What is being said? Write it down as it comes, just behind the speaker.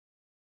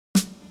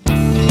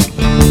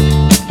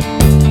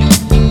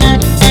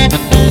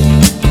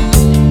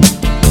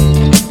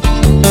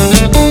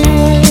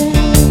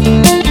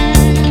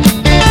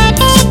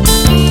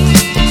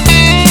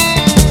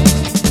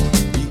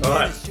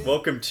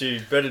Welcome to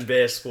Bird and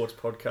Bear Sports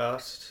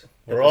Podcast.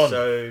 We're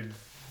episode,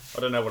 I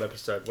don't know what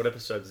episode. What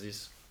episode is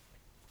this?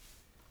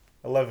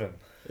 11.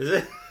 Is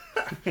it?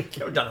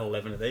 Haven't done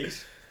 11 of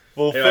these.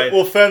 Anyway,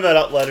 we'll firm that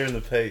up later in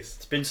the piece.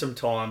 It's been some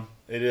time.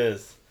 It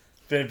is.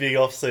 It's been a big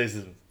off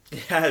season. It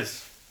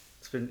has.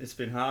 It's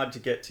been hard to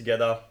get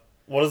together.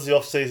 What has the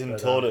off season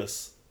taught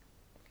us?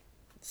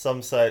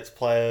 Some say it's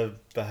player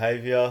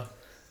behaviour.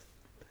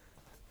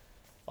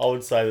 I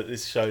would say that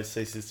this show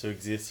ceases to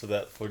exist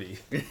without footy.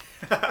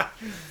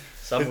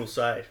 Some will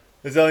say.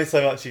 There's only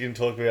so much you can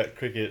talk about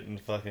cricket and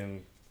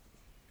fucking...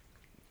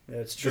 Yeah,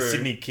 it's true. The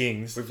Sydney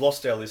Kings. We've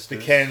lost our listeners.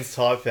 The Cairns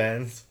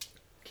Taipans.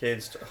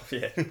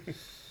 Yeah.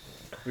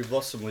 We've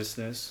lost some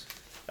listeners.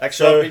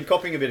 Actually, I've been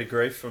copying a bit of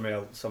grief from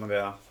some of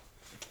our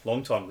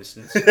long-time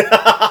listeners.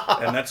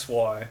 And that's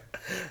why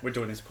we're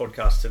doing this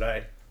podcast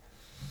today.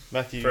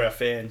 Matthew. For our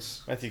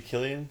fans. Matthew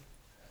Killian.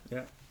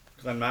 Yeah.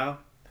 Glenn Mail.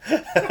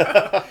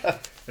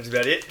 That's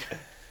about it.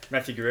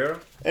 Matthew Guerrero.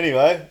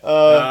 Anyway,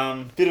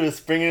 bit of a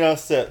spring in our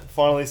set.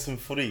 Finally some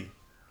footy.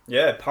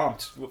 Yeah,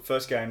 pumped.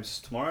 First game's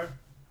tomorrow.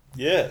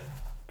 Yeah.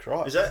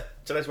 Christ. Is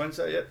that? Today's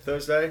Wednesday, yeah.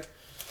 Thursday.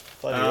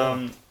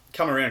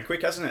 Come around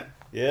quick, hasn't it?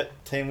 Yeah.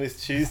 Team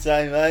List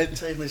Tuesday, mate.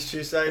 Team List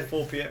Tuesday,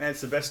 4 p.m.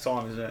 It's the best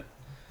time, isn't it?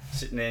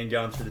 Sitting there and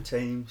going through the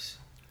teams.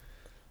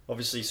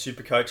 Obviously,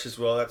 Supercoach as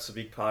well. That's a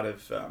big part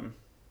of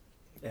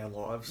our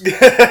lives in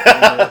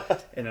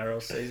the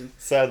NRL season.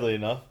 Sadly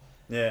enough.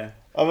 Yeah.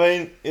 I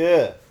mean,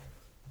 yeah.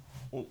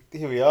 Well,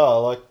 here we are.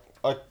 Like,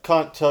 I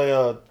can't tell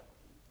you...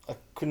 I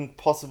couldn't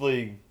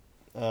possibly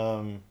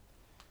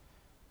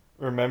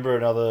remember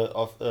another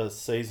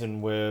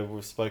season where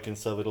we've spoken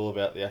so little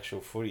about the actual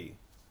footy.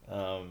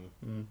 We're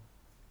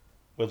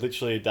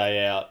literally a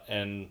day out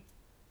and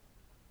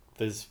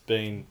there's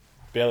been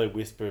barely a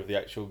whisper of the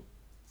actual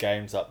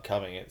games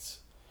upcoming.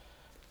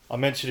 I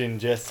mentioned in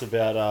jest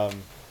about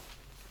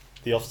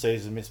the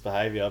off-season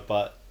misbehaviour,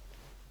 but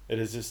it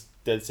has just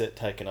dead set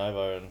taken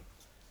over, and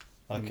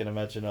I can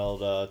imagine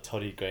old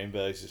Toddy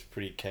Greenberg's just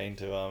pretty keen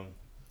to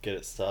get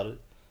it started.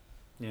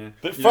 Yeah.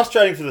 But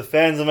frustrating for the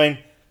fans. I mean,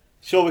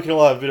 sure, we can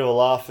all have a bit of a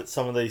laugh at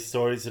some of these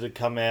stories that have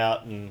come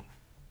out, and,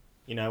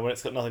 you know, when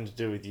it's got nothing to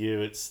do with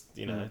you, it's,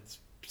 you know, it's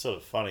sort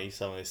of funny,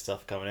 some of this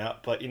stuff coming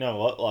out. But you know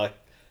what? Like,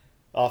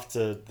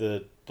 after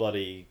the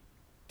bloody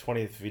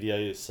 20th video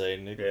you've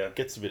seen, it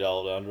gets a bit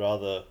old. I'd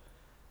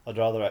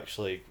rather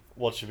actually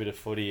watch a bit of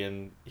footy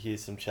and hear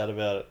some chat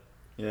about it.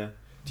 Yeah.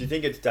 Do you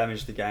think it's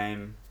damaged the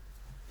game?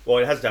 Well,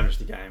 it has damaged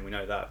the game, we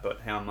know that,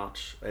 but how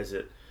much has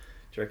it? Do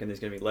you reckon there's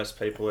going to be less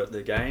people at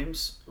the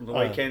games on the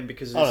weekend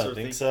because of this sort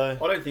of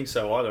thing? I don't think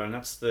so either, and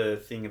that's the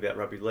thing about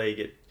rugby league.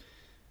 It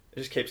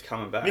just keeps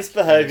coming back.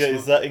 Misbehaviour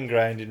is that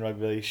ingrained in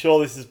rugby league. Sure,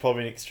 this is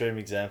probably an extreme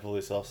example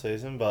this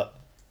off-season, but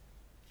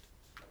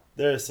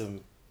there are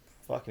some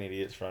fucking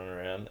idiots running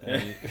around,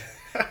 and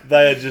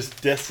they are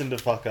just destined to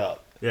fuck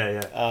up.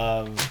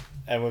 Yeah.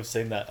 And we've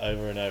seen that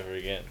over and over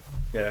again.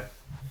 Yeah.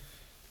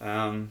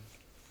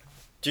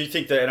 Do you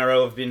think the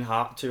NRL have been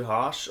too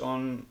harsh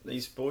on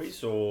these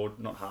boys, or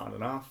not hard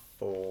enough,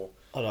 or?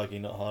 I'd argue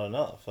not hard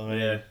enough.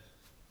 I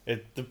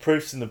mean, the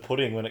proof's in the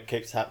pudding when it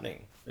keeps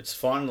happening. It's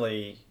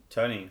finally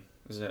turning,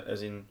 isn't it?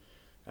 As in,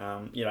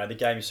 you know, the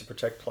game used to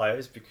protect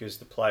players because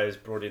the players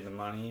brought in the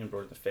money and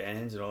brought in the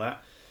fans and all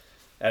that.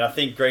 And I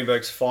think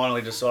Greenberg's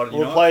finally decided,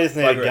 the players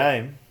need a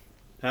game.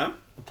 Huh?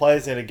 The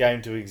players need a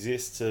game to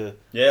exist to...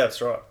 Yeah,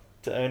 that's right.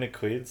 To earn a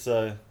quid,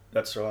 so...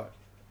 That's right.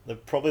 They're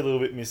probably a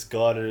little bit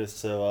misguided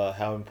as to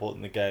how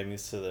important the game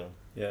is to them.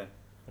 Yeah.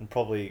 And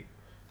probably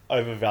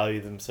overvalue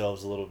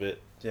themselves a little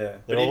bit. Yeah.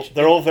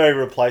 They're all very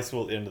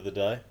replaceable at the end of the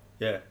day.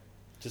 Yeah.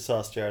 Just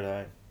ask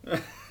Jared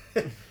Hayne.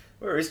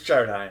 Where is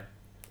Jared Hayne?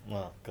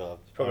 Oh, God.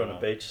 He's probably on a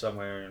beach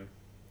somewhere.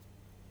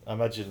 I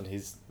imagine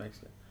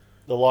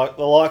the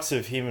likes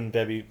of him and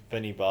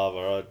Benny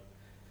Barber,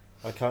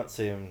 I can't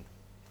see them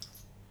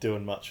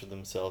doing much for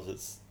themselves.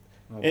 It's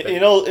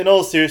in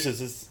all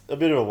seriousness, it's a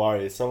bit of a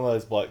worry. Some of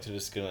those blokes are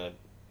just gonna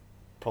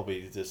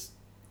probably just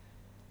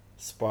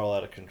spiral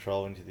out of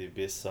control into the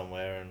abyss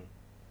somewhere, and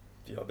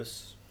the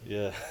abyss.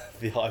 Yeah,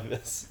 the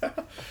abyss.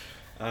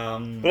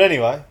 But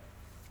anyway,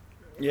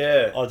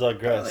 yeah, I digress.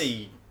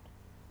 Apparently,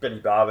 Benny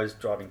Barber's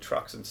driving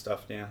trucks and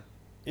stuff now.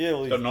 Yeah,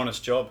 well, he's got an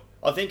honest job.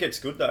 I think it's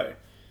good though.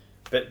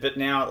 But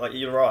now, like,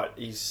 you're right.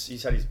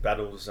 He's had his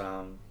battles.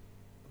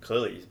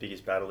 Clearly, his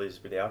biggest battle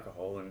is with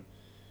alcohol, and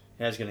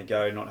how's he going to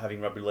go not having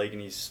rugby league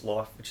in his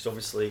life, which is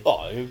obviously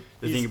the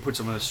thing that puts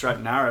him on a straight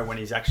and narrow when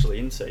he's actually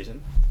in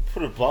season.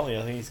 Put it bluntly,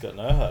 I think he's got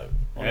no hope.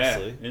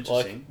 Honestly, yeah,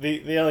 interesting.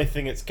 Like, the only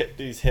thing that's kept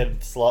his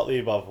head slightly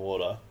above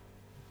water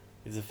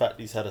is the fact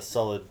he's had a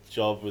solid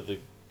job with a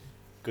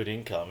good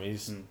income.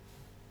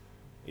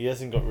 He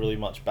hasn't got really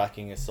much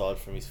backing aside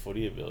from his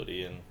footy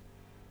ability, and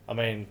I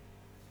mean,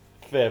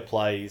 fair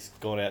play, he's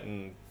gone out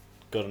and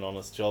got an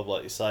honest job,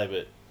 like you say,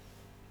 but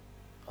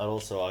I'd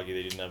also argue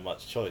that he didn't have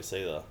much choice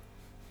either.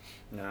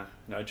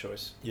 No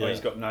choice. Yeah. Well,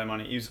 he's got no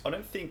money. I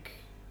don't think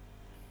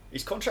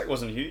his contract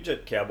wasn't huge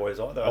at Cowboys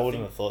either. I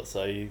wouldn't have thought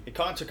so. He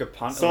kind of took a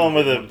punt. Someone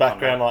with a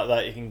background like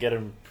that, you can get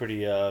him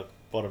pretty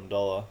bottom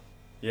dollar.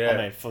 Yeah. I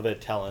mean, for their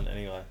talent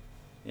anyway.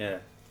 Yeah.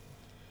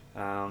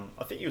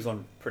 I think he was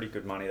on pretty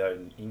good money though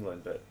in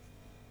England, but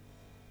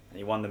and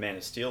he won the Man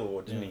of Steel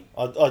award, didn't he?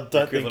 I don't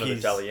think Equivalent he's... of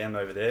a Dally M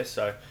over there,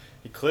 so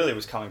he clearly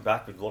was coming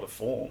back with a lot of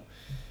form.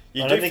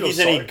 I don't think he's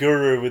any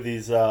guru with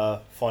his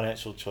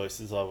financial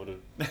choices. I would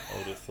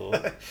have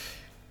thought.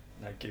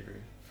 No guru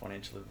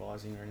financial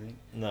advising or anything.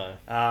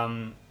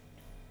 No.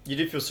 You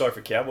do feel sorry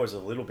for Cowboys a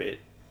little bit,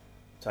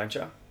 don't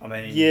you? I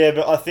mean, Yeah,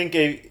 but I think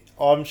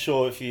I'm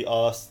sure if you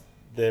asked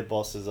their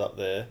bosses up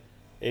there,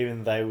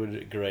 even they would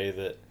agree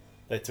that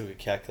they took a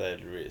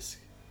calculated risk.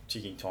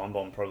 ticking time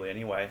bomb probably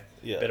anyway.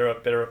 Yeah.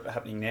 Better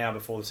happening now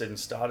before the season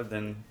started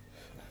than,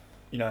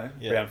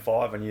 round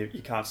 5 and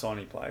you can't sign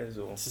any players.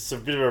 Or It's just a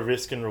bit of a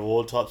risk and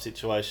reward type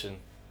situation.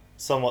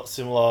 Somewhat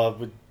similar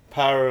with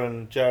Para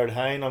and Jared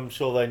Hayne. I'm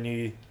sure they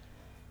knew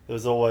there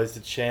was always the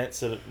chance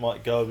that it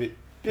might go a bit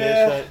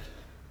pear-shaped.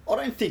 I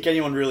don't think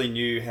anyone really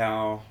knew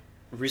how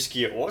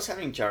risky it was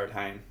having Jared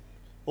Hayne.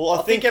 Well,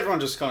 I think everyone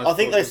just kind of... I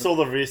think they saw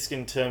the risk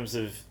in terms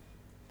of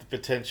the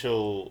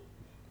potential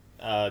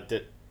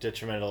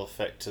detrimental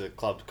effect to the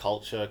club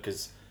culture,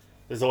 because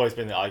there's always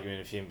been the argument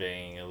of him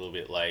being a little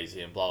bit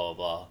lazy and blah, blah,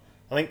 blah.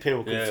 I think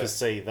people could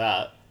foresee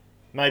that.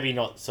 Maybe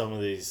not some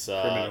of these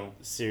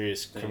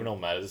serious criminal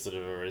matters that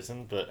have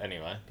arisen, but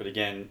anyway. But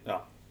again,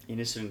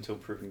 innocent until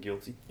proven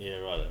guilty. Yeah,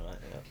 right,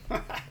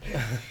 mate.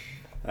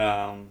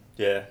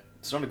 Yeah.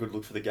 It's not a good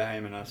look for the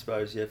game, and I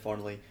suppose,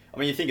 finally... I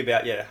mean, you think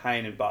about,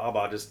 Hayne and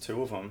Barber, just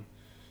two of them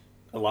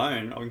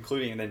alone,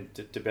 including then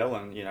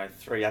DeBellin,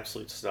 3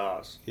 absolute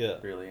stars. Yeah.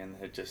 Really, and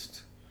they're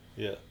just...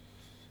 Yeah.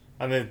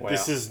 And then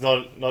this is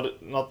not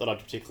that I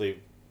particularly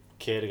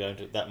care to go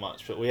into it that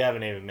much, but we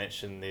haven't even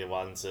mentioned the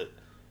ones that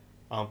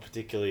aren't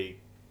particularly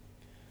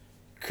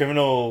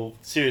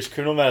serious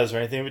criminal matters or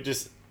anything, but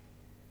just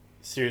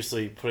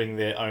seriously putting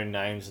their own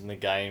names in the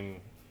game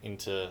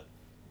into...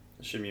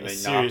 Assume you mean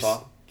serious...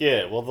 Napa.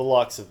 Yeah, well, the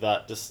likes of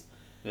that, just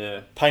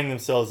painting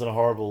themselves in a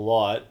horrible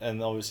light,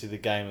 and obviously the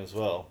game as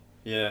well.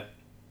 Yeah.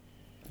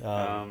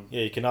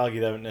 You can argue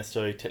they haven't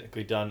necessarily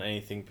technically done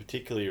anything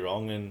particularly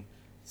wrong, and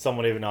some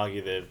would even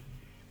argue they're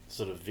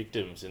sort of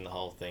victims in the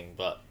whole thing,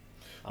 but...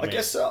 I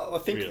guess I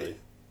think really.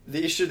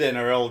 The issue the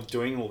NRL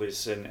doing all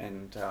this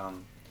and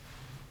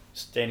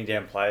standing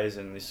down players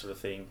and this sort of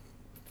thing,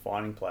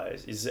 finding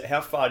players, is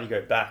how far do you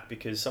go back?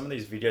 Because some of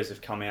these videos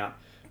have come out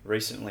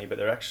recently, but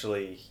they're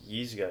actually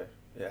years ago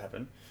it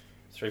happened,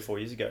 3-4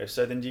 years ago.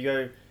 So then do you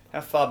go, how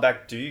far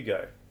back do you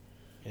go?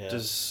 Yeah. Do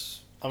you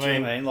know what I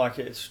mean? Like,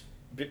 it's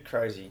a bit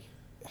crazy.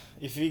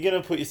 If you're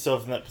going to put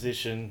yourself in that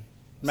position...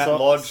 Matt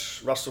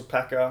Lodge, Russell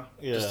Packer,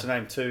 Yeah. just to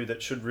name 2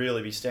 that should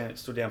really be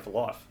stood down for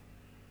life.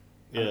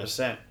 100%.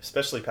 Yeah.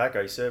 Especially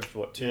Packer. He served,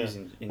 2 years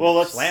in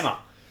Slammer.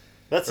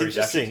 That's for his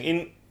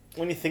interesting.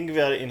 When you think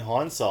about it in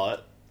hindsight,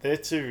 they're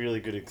 2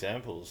 really good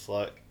examples.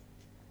 Like,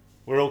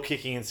 we're all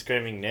kicking and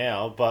screaming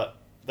now, but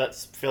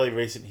that's fairly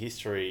recent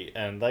history,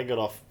 and they got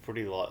off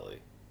pretty lightly.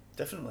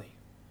 Definitely.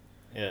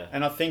 Yeah.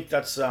 And I think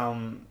that's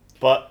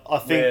but I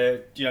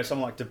think where,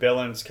 someone like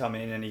DeBellin's come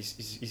in and he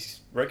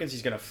reckons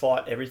he's going to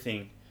fight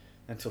everything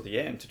until the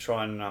end to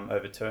try and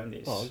overturn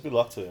this. Oh, good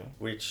luck to him.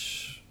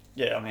 Which,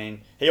 I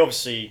mean, he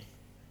obviously...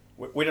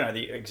 We don't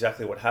know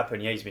exactly what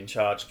happened. Yeah, he's been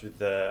charged with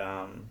the...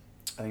 I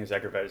think it was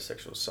aggravated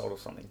sexual assault or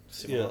something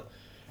similar.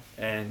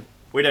 Yeah. And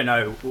we don't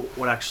know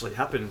what actually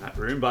happened in that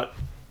room, but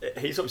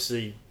he's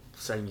obviously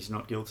saying he's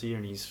not guilty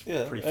and he's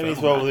pretty firm. And he's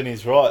well within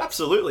his right.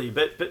 Absolutely.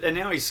 But and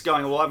now he's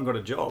going, well, I haven't got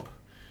a job.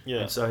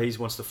 Yeah. And so he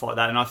wants to fight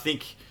that. And I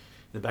think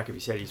in the back of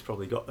his head, he's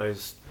probably got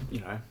those,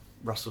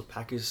 Russell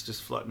Packers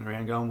just floating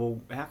around going,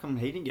 well, how come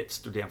he didn't get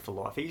stood down for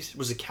life? He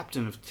was the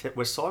captain of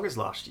West Tigers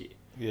last year.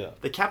 Yeah.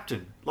 The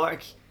captain.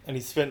 And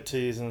he spent 2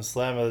 years in the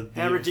Slammer.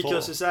 How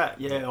ridiculous is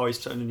that? Yeah, he's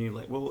turned a new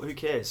league. Well, who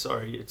cares?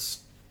 Sorry,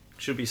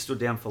 should be stood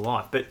down for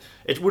life. But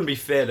it wouldn't be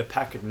fair to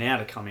Packard now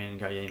to come in and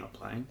go, you're not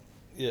playing.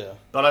 Yeah.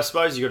 But I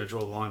suppose you got to draw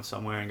the line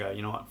somewhere and go,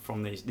 you know what,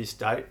 from this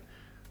date,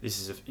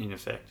 this is in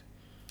effect.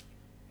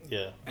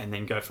 Yeah. And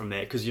then go from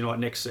there. Because you know what,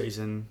 next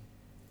season,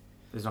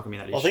 there's not going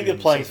to be that issue. I think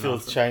the playing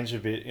field's changed a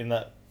bit in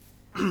that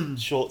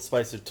short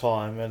space of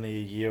time, only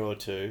a year or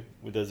 2,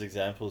 with those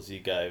examples you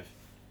gave.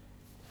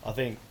 I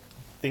think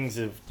things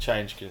have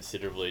changed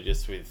considerably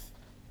just with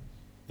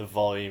the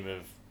volume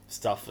of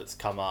stuff that's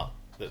come up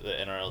that the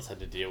NRL's had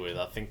to deal with.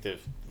 I think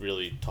they've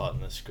really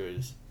tightened the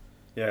screws.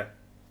 Yeah.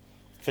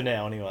 For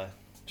now, anyway.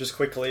 Just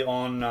quickly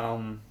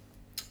on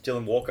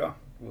Dylan Walker.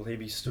 Will he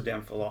be stood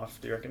down for life,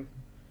 do you reckon?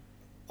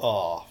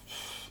 Oh,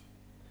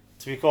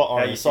 to be quite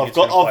honest,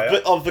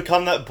 I've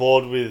become that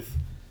bored with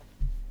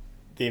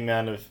the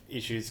amount of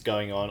issues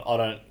going on. I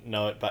don't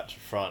know it back to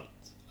front.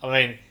 I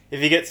mean, if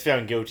he gets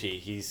found guilty,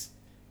 he's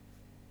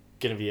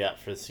going to be out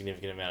for a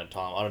significant amount of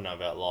time. I don't know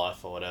about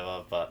life or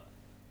whatever, but...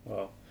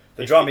 Well,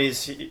 the drum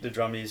is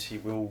he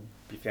will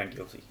be found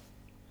guilty.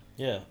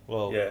 Yeah,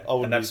 well... Yeah,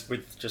 and that's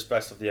with just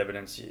based off the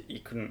evidence, you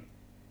couldn't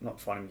not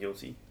find him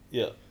guilty.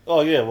 Yeah.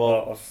 Oh, yeah,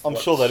 well, I'm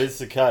sure that is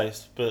the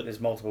case, but...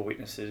 There's multiple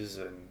witnesses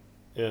and...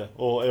 Yeah,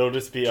 or it'll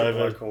just be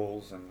over...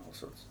 calls and all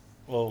sorts.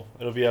 Well,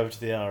 it'll be over to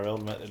the NRL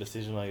to make the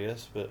decision, I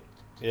guess, but...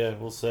 Yeah,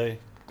 we'll see.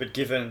 But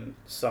given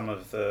some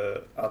of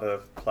the other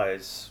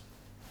players,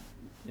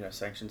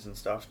 sanctions and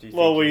stuff, do you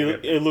Well,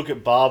 think... you look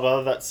at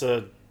Barber, that's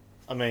I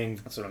mean...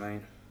 That's what I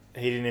mean.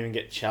 He didn't even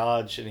get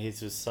charged, and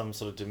his was some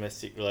sort of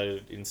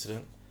domestic-related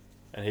incident,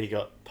 and he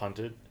got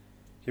punted.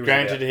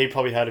 Granted, he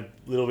probably had a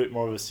little bit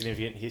more of a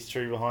significant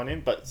history behind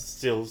him, but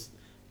still,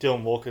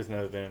 Dylan Walker's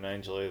never been an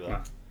angel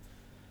either.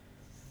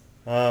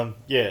 No.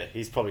 Yeah,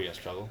 he's probably going to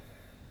struggle.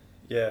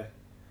 Yeah.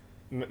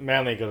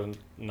 Manly got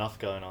enough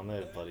going on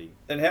there, buddy.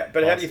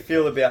 How do you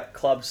feel about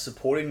clubs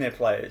supporting their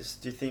players?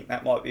 Do you think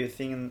that might be a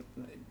thing?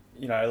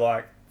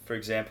 Like, for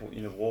example,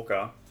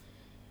 Walker.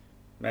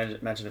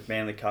 Imagine if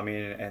Manly come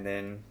in and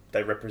then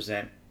they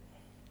represent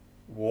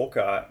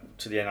Walker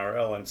to the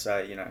NRL and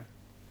say,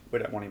 we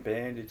don't want him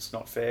banned, it's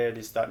not fair,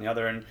 this, that and the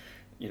other, and,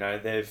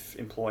 they're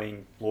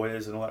employing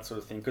lawyers and all that sort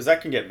of thing, because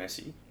that can get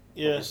messy,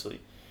 obviously.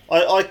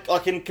 I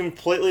can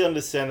completely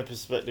understand the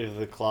perspective of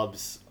the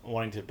clubs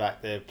wanting to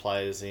back their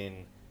players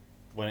in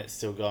when it's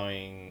still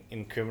going,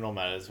 in criminal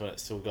matters, when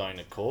it's still going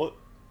to court,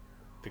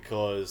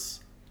 because...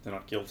 They're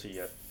not guilty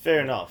yet.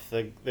 Fair enough.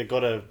 They've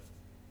got to...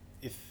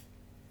 If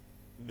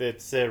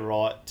it's their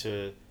right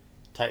to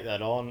take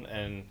that on,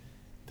 and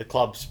the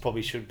clubs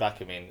probably should back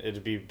them in.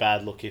 It'd be a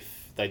bad look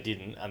if they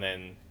didn't, and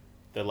then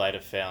they're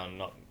later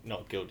found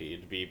not guilty.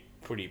 It'd be a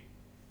pretty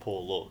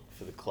poor look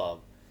for the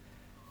club.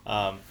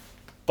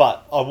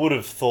 But I would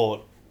have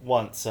thought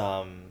once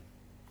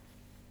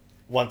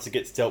it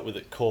gets dealt with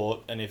at court,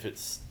 and if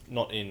it's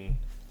not in,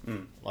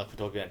 like we're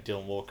talking about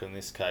Dylan Walker in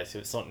this case,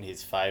 if it's not in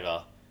his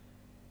favour,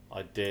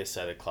 I dare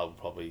say the club will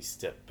probably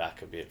step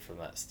back a bit from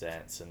that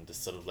stance and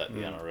just sort of let the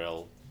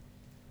NRL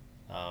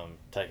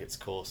take its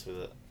course with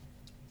it.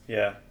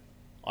 Yeah.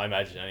 I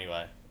imagine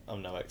anyway.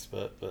 I'm no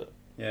expert, but...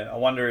 Yeah, I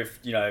wonder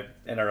if,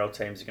 NRL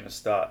teams are going to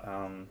start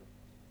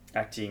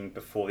acting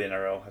before the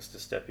NRL has to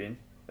step in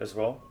as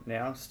well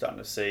now. Starting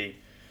to see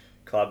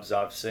clubs.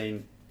 I've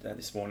seen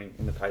this morning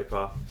in the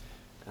paper,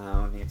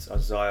 I think it's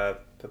Isaiah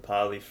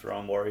Papali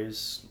from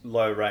Warriors,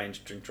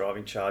 low-range drink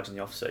driving charge in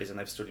the off-season.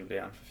 They've stood him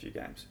down for a few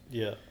games.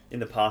 Yeah. In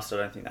the past, I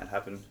don't think that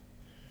happened.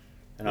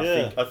 And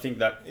Yeah. I think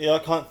that... Yeah, I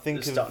can't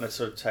think they're starting to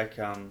sort of take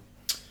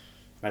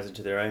matters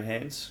into their own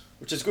hands,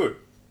 which is good.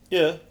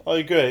 Yeah, I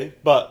agree,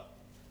 but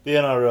the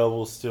NRL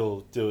will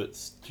still do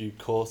its due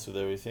course with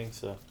everything,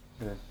 so...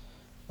 Yeah.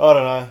 I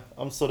don't know.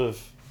 I'm sort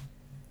of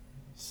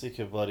sick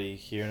of bloody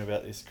hearing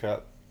about this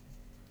crap.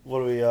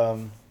 What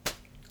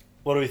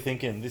are we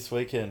thinking this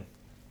weekend?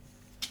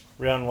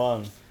 Round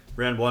 1.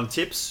 Round 1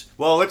 tips.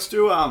 Well, let's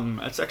do...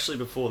 It's actually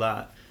before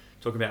that.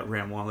 Talk about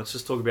round 1. Let's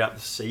just talk about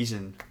the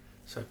season.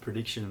 So,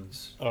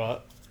 predictions. All right.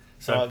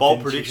 So,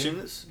 bold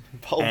predictions.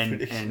 Bold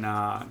predictions.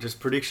 And just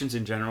predictions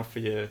in general for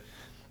your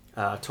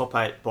top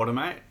 8, bottom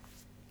 8.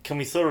 Can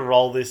we sort of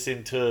roll this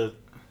into...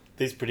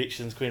 These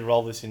predictions, can we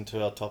roll this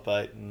into our top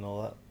 8 and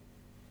all that?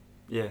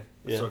 Yeah.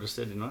 That's what I just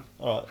said, didn't I?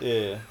 All right,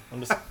 yeah. I'm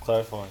just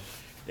clarifying.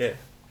 Yeah.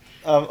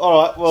 All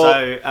right, well...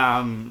 So,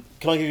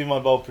 can I give you my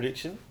bold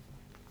prediction?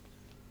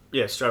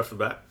 Yeah, straight off the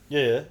bat.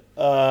 Yeah.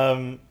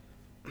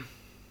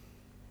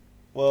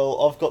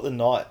 Well, I've got the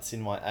Knights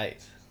in my 8.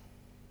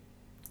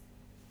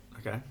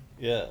 Okay.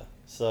 Yeah,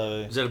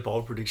 so... Is that a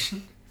bold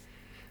prediction?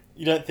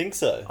 You don't think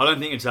so? I don't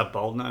think it's that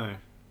bold, no.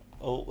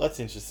 Oh, that's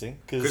interesting.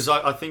 Because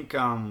I think...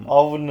 I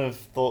wouldn't have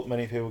thought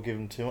many people give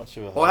them too much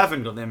of a hope. Well, I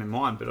haven't got them in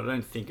mind, but I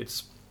don't think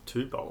it's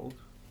too bold.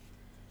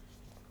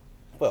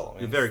 Well, I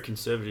mean... You're a very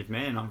conservative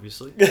man,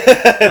 obviously. You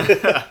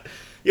got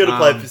to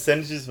play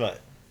percentages, mate.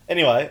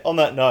 Anyway, on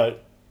that note,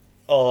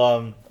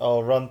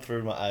 I'll run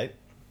through my 8.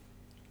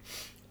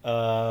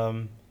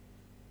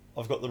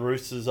 I've got the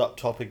Roosters up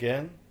top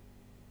again.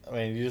 I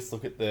mean, you just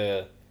look at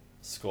their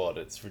squad,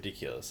 it's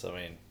ridiculous. I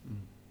mean,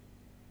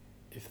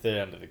 if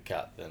they're under the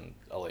cap, then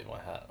I'll eat my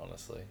hat,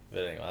 honestly.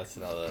 But anyway, that's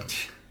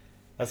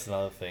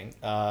another thing.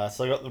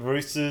 So I got the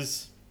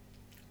Roosters,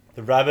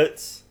 the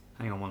Rabbits.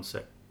 Hang on one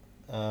sec.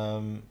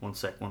 One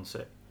sec.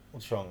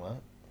 What's wrong,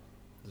 mate?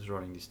 I'm just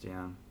writing this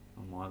down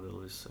on my little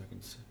list so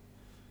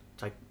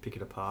I can pick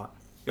it apart.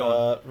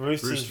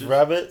 Roosters,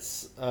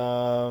 Rabbits.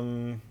 I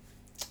mean,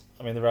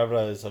 the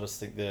Rabbitohs, I just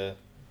think they're,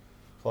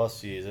 the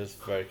last few years, they're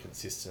very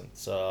consistent.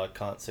 So I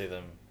can't see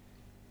them.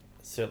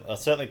 I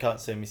certainly can't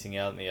see them missing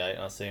out in the 8,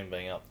 and I see them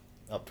being up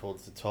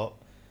towards the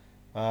top.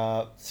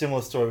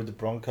 Similar story with the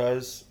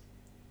Broncos.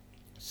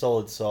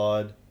 Solid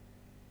side.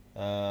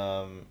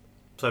 So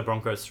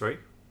Broncos 3?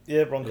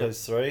 Yeah,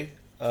 Broncos 3.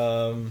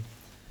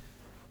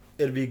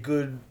 It'd be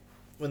good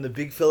when the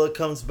big fella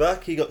comes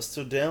back. He got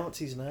stood down. What's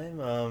his name?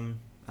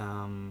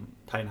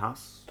 Payne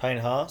Haas. Payne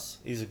Haas.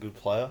 He's a good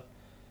player.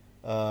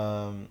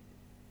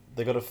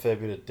 They got a fair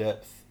bit of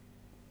depth.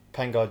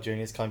 Pangai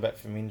Jr.'s coming back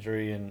from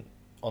injury and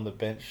on the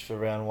bench for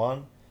round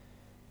 1.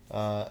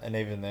 And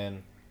even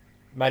then,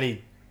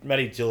 Matty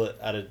Gillett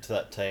added to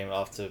that team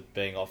after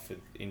being off with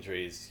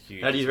injury is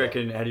huge. How do you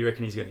reckon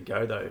he's going to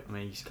go though? I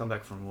mean, he's come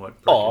back from what?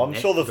 I'm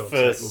sure the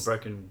first... Or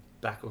broken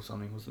back or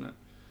something, wasn't it?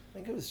 I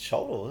think it was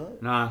shoulder, wasn't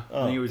it? No,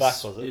 I think it was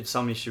back, was it? It's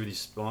some issue with his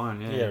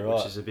spine. Yeah, right.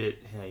 Which is a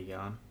bit, how you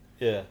going?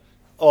 Yeah.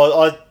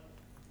 Oh,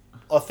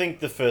 I think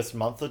the first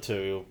month or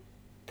two he'll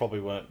probably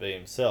won't be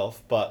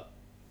himself, but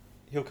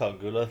he'll come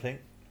good, I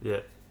think.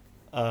 Yeah.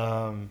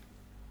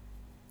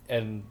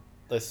 And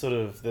they're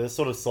the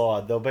sort of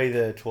side. They'll be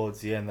there towards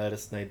the end. They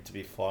just need to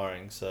be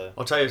firing. So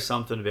I'll tell you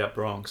something about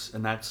Bronx,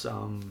 and that's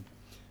on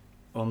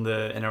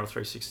the NRL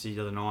 360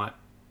 the other night.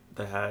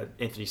 They had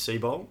Anthony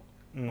Seibold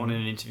on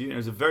in an interview, and it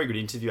was a very good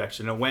interview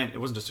actually. And it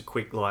wasn't just a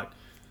quick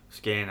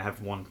scan,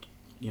 have one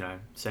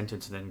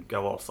sentence and then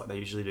go off like they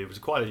usually do. It was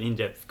quite an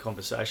in-depth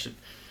conversation,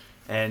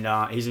 and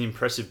he's an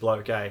impressive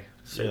bloke,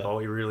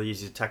 Seibold. He really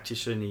is. He's a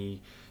tactician.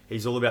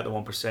 He's all about the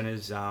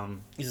 1%ers.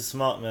 He's a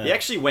smart man. He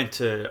actually went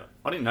to,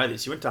 I didn't know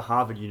this, he went to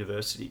Harvard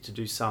University to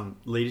do some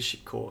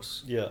leadership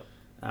course. Yeah.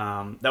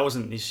 That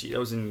wasn't this year, that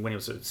was when he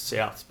was at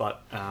Souths,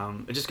 but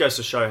it just goes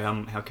to show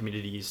how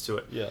committed he is to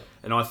it. Yeah.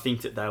 And I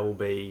think that they will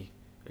be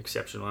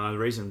exceptional. And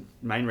the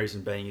main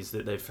reason being is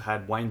that they've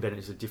had Wayne Bennett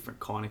as a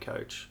different kind of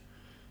coach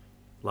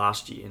in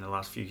the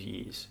last few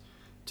years,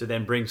 to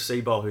then bring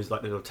Seibold, who's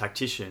like the little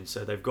tactician.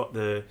 So they've got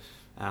they've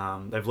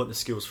learnt the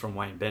skills from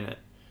Wayne Bennett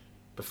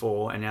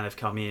before, and now they've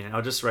come in, and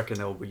I just reckon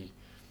they'll be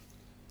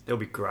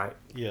great.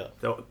 Yeah.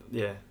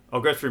 I'll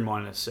go through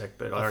mine in a sec,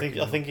 but I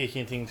think you're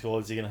hinting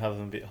towards you're going to have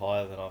them a bit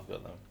higher than I've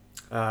got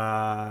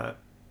them.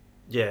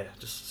 Yeah,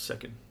 just a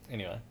second.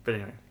 Anyway. But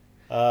anyway.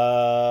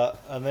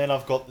 And then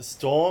I've got the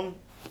Storm.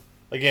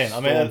 Again,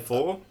 Storm I mean,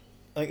 4.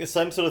 I think the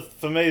same sort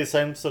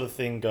of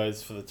thing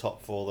goes for the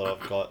top 4 that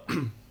I've got.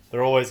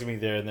 They're always going to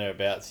be there and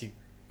thereabouts.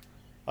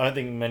 I don't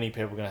think many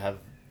people are going to have.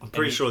 I'm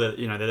pretty sure that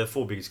they're the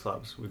 4 biggest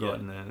clubs we've got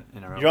in the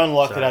NRL. You're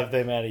unlikely to have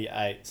them out of your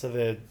 8.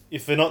 So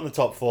if they're not in the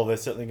top 4, they're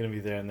certainly going to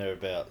be there and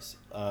thereabouts.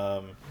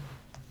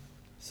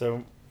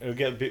 So it'll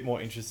get a bit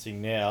more interesting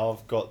now.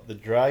 I've got the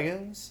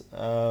Dragons. They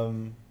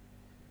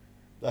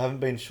haven't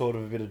been short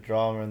of a bit of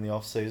drama in the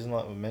off season,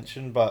 like we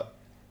mentioned, but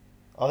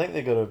I think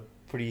they've got a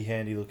pretty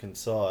handy looking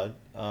side.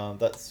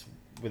 That's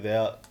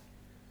without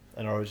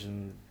an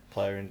Origin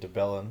player in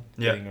DeBellin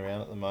getting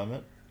around at the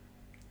moment.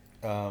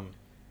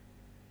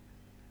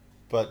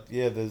 But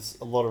yeah, there's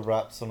a lot of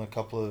raps on a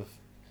couple of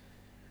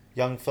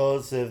young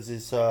fellas. There's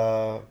this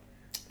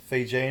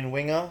Fijian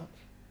winger,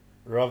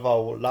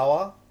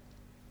 Ravalawa.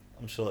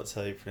 I'm sure that's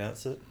how you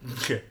pronounce it.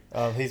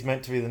 He's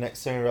meant to be the next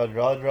Semi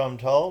Radradra, I'm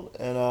told.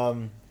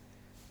 And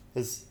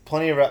there's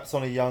plenty of raps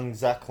on a young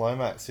Zach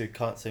Lomax who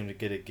can't seem to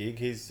get a gig.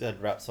 He's had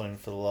raps on him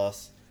for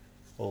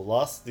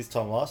this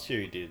time last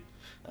year he did.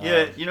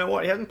 Yeah, you know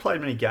what? He hasn't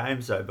played many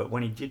games though, but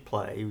when he did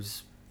play, he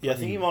was. Yeah, I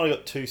think he might have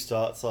got 2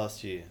 starts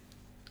last year.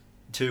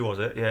 2 was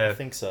it? Yeah, I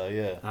think so.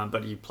 Yeah.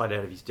 But he played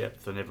out of his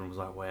depth, and everyone was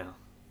like, "Wow,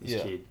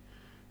 this kid."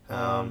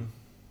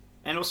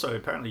 And also,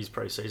 apparently, his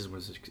pre-season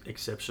was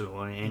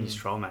exceptional, and his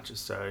trial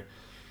matches. So,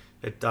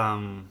 it's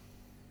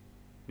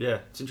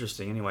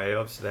interesting. Anyway,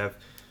 obviously,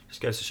 just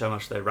goes to show how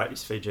much they rate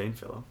this Fijian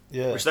fella.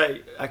 Yeah. Which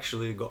they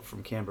actually got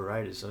from Canberra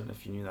Raiders. I don't know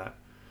if you knew that.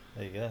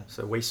 There you go.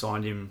 So we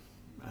signed him.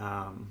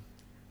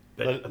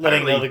 But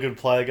letting another good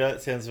player go,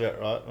 it sounds about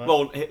right, mate.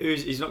 Well,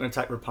 he's not going to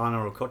take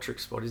Rapana or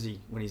Kotrick's spot, is he?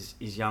 When he's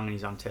young and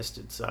he's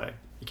untested, so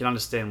you can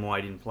understand why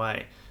he didn't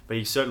play. But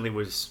he certainly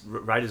was.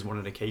 Raiders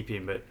wanted to keep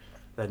him, but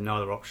they had no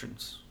other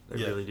options.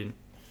 They really didn't.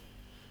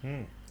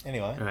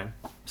 Anyway, okay.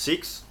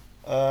 6.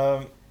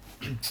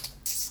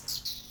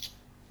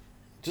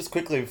 Just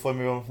quickly before we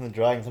move on from the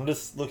Dragons, I'm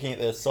just looking at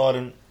their side,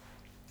 and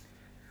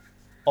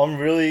I'm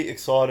really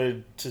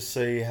excited to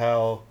see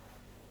how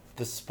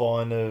the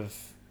spine of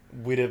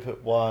Widdop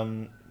at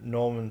 1,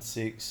 Norman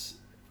 6,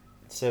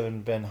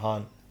 7 Ben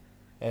Hunt,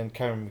 and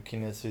Cameron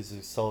McInnes, who's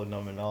a solid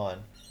number 9.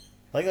 I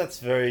think that's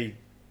very,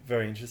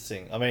 very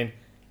interesting. I mean,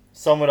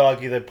 some would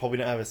argue they probably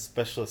don't have a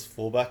specialist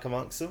fullback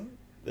amongst them.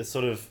 They're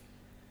sort of...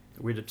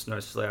 Widdop's no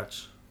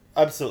slouch.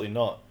 Absolutely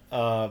not.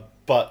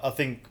 But I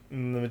think the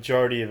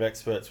majority of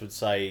experts would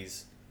say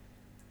he's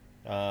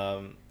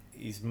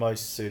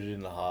most suited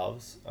in the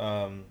halves.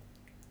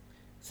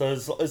 So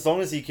as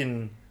long as he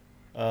can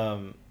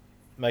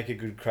make a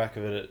good crack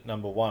of it at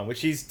number 1,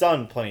 which he's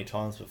done plenty of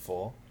times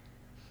before,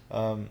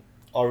 I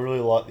really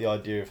like the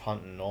idea of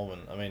Hunt and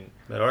Norman. I mean,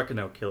 I reckon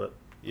they'll kill it.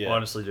 Yeah. I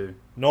honestly do.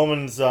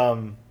 Norman's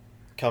come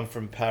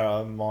from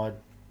Para, my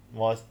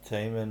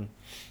team, and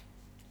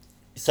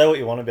say what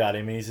you want about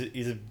him. He's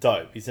a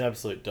dope. He's an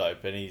absolute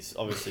dope, and he's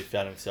obviously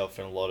found himself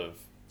in a lot of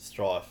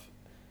strife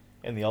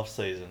in the off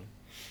season.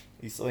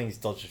 I think he's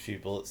dodged a few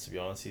bullets, to be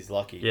honest. He's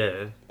lucky.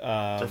 Yeah,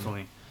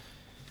 definitely.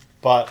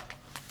 But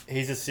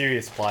he's a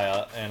serious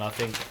player, and I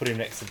think put him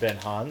next to Ben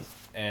Hunt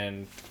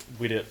and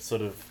Widdop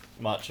sort of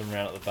march him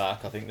around at the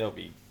back, I think that'll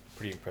be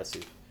pretty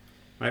impressive.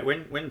 Mate,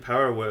 when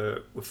Para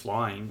were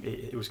flying,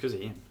 it was because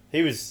of him.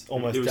 He was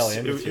almost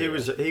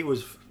he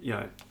was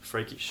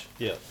freakish.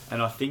 Yeah.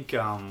 And I think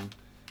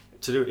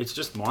it's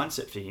just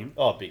mindset for him.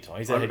 Oh, big time.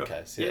 He's a head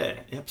case. Yeah,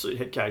 absolute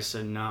head case.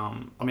 And I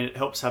mean, it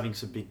helps having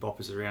some big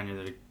boppers around you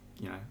that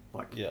are,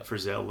 like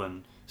Frizzell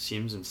and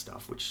Sims and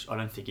stuff, which I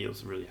don't think he'll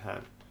really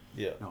have.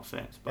 Yeah. No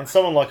offense. But and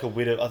someone like a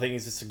Widdop, I think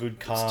he's just a good,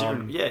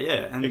 calm,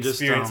 and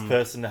experienced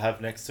person to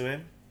have next to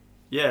him.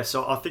 Yeah,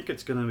 so I think I reckon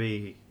it's going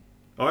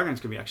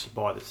to be actually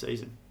by the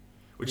season,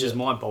 which is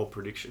my bold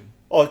prediction.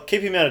 Oh,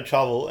 keep him out of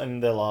trouble,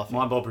 and they're laughing.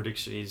 My bold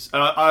prediction is,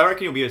 and I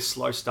reckon he'll be a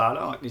slow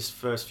starter, like this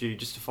first few,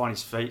 just to find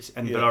his feet.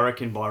 But I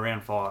reckon by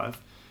round 5,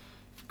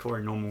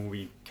 Corey Norman will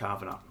be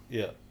carving up.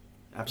 Yeah.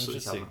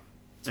 Absolutely carving up.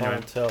 Time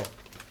will tell.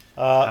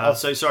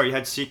 So, sorry, you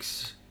had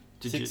 6.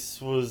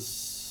 Six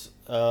was,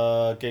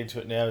 getting to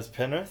it now, is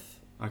Penrith.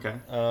 Okay.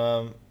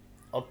 I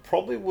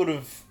probably would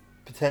have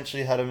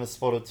potentially had him a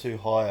spot or two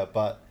higher,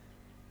 but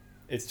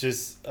it's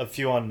just a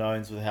few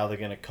unknowns with how they're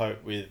going to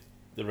cope with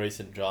the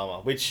recent drama,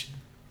 which,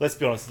 let's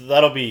be honest,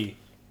 that'll be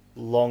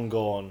long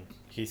gone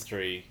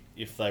history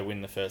if they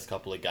win the first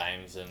couple of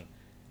games and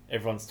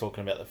everyone's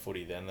talking about the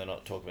footy then, they're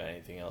not talking about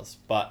anything else.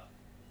 But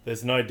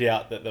there's no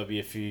doubt that there'll be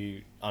a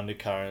few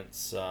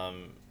undercurrents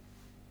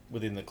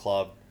within the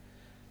club,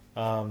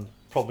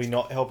 probably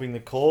not helping the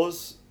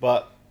cause,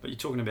 but you're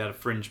talking about a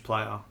fringe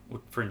player,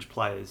 or fringe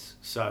players,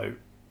 so...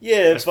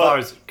 Yeah, as far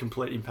as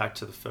complete impact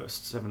to the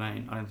first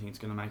 17, I don't think it's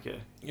going to make a...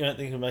 You don't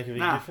think it'll make a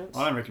big difference?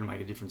 I don't reckon it'll make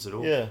a difference at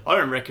all. Yeah. I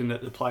don't reckon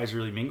that the players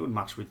really mingled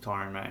much with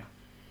Tyrone May.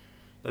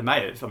 They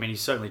may have. I mean,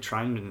 he's certainly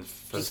trained in the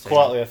first Just team.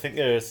 quietly, I think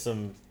there are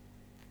some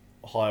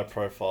higher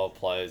profile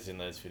players in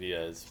those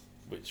videos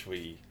which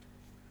we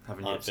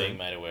aren't being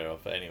made aware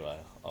of. But anyway,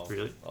 I'll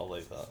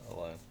leave that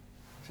alone.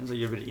 Sounds like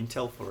you have a bit of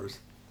intel for us.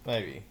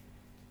 Maybe.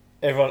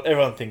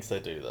 Everyone thinks they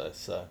do though,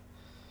 so...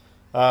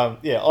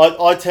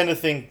 I tend to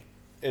think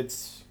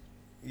it's...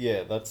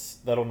 Yeah,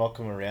 that'll knock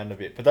them around a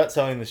bit. But that's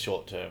only in the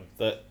short term.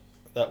 That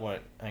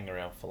won't hang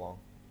around for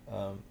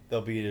long.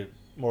 There'll be a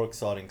more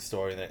exciting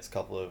story in the next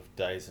couple of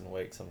days and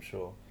weeks, I'm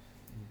sure.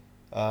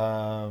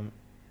 And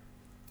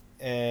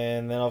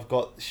then I've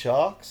got the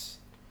Sharks.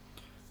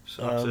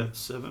 Sharks at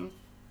 7.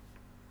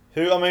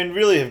 Who, I mean,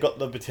 really have got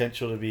the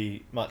potential to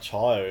be much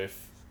higher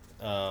if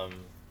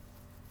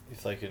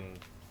they can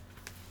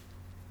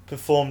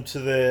perform to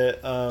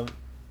their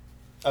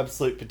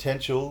absolute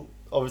potential.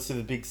 Obviously,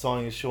 the big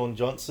signing is Sean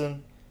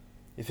Johnson.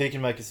 If he can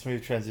make a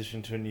smooth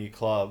transition to a new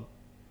club,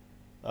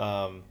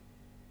 that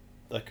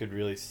could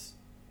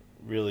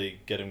really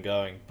get him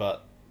going.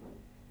 But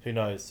who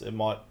knows? It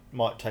might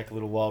take a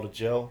little while to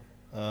gel.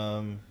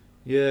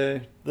 Yeah,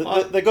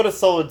 they got a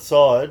solid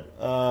side,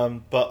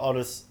 but I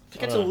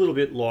think it's a little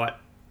bit light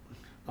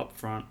up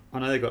front. I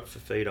know they got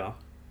Fafita.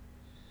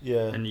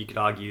 Yeah, and you could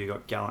argue you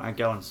got Gallen.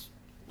 Gallen's.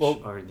 Well,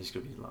 I reckon this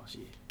could be last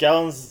year.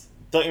 Gallen's.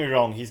 Don't get me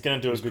wrong, he's going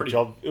to do a good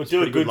job. He'll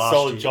do a good,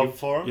 solid job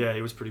for him. Yeah,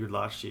 he was pretty good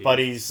last year. But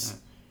he's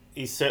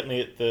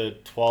certainly at the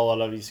twilight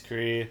of his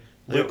career.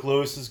 Luke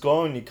Lewis is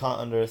gone. You can't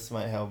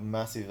underestimate how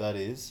massive that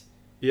is.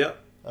 Yeah.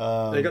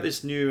 They got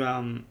this new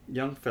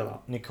young fella.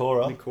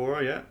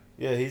 Nikora, yeah.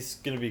 Yeah, he's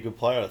going to be a good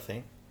player, I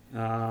think.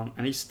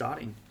 And he's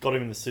starting. Got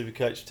him in the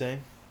Supercoach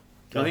team.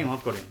 I think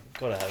I've got him.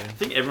 Got to have him. I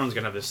think everyone's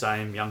going to have the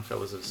same young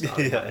fellas at the start.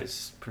 Yeah.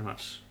 It's pretty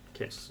much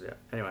cancels out.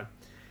 Anyway,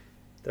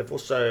 they've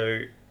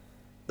also...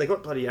 They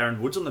got bloody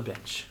Aaron Woods on the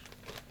bench.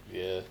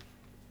 Yeah.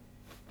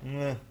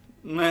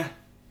 Meh.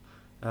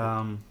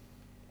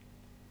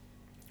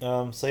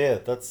 So yeah,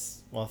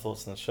 that's my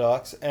thoughts on the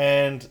Sharks.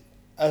 And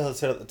as I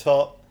said at the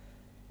top,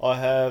 I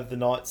have the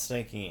Knights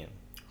sneaking in.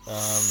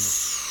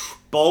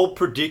 Bold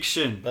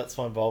prediction. That's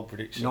my bold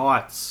prediction.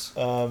 Knights.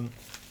 To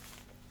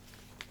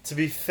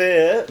be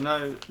fair...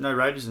 No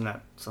Raiders in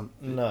that.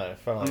 No,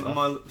 am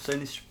I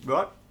saying this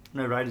right?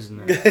 No Raiders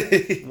in there.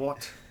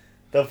 What?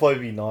 They'll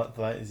probably be 9th,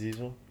 mate, as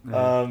usual.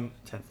 10th,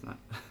 mate.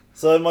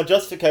 So my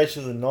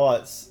justification of the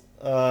Knights,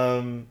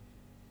 by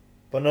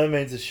no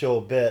means a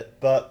sure bet,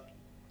 but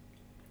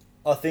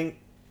I think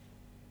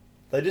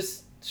they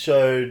just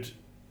showed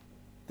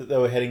that they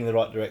were heading in the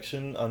right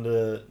direction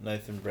under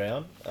Nathan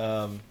Brown.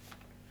 And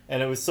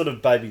it was sort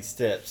of baby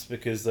steps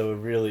because they were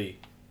really,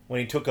 when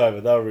he took over,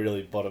 they were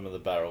really bottom of the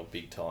barrel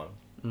big time.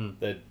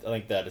 I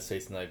think they had a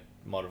season they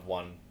might have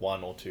won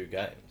 1 or 2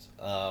 games.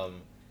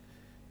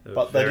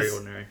 But very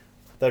ordinary.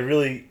 They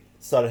really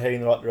started heading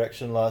in the right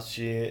direction last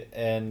year,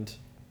 and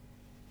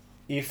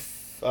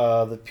if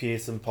the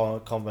Pearson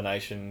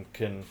combination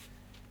can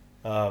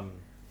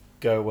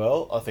go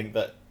well, I think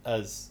that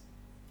has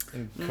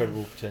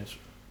incredible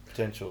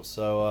potential.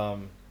 So,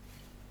 I'm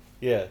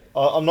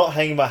not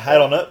hanging my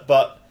hat on it,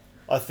 but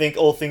I think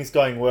all things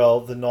going well,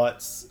 the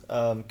Knights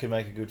can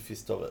make a good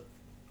fist of it.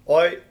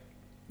 I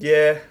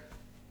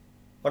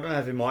don't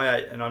have in my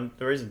 8, and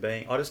the reason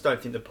being, I just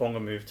don't think the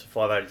Ponga move to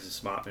 5'8" is a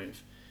smart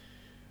move.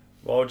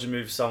 Why would you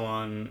move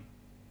someone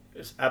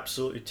who's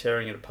absolutely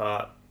tearing it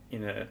apart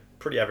in a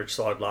pretty average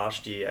side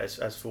last year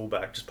as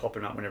fullback, just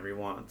popping up whenever he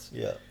wants?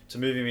 Yeah. To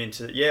move him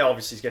into...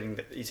 obviously he's getting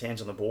his hands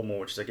on the ball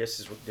more, which I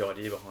guess is the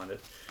idea behind it.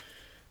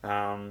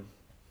 I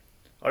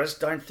just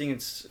don't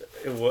think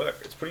it'll work.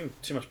 It's putting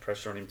too much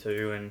pressure on him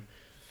too, and...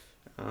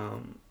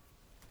 I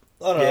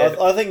don't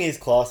know. I think he's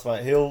class,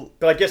 mate.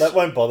 But I guess that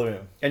won't bother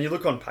him. And you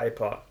look on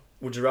paper,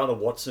 would you rather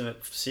Watson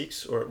at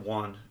 6 or at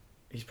 1?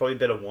 He's probably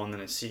better 1 than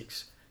at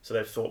 6. So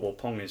they've thought, well,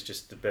 Pong is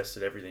just the best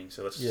at everything,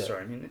 so let's just throw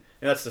him in there.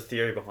 And that's the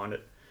theory behind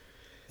it.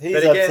 He's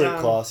absolute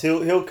class.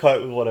 He'll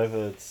cope with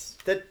whatever it's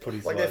put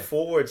his way. Their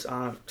forwards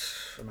aren't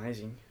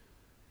amazing.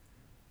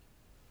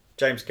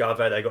 James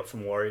Garvey they got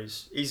from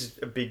Warriors. He's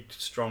a big,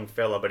 strong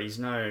fella, but he's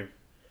no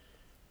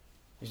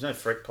He's no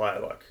freak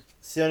player like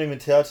Sione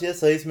Matautia,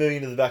 so he's moving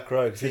into the back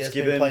row because he has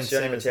been Fitzgibbon, playing Sione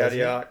centres, hasn't he?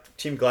 Matautia,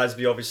 Tim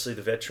Glasby, obviously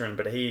the veteran,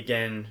 but he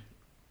again,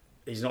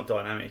 he's not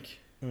dynamic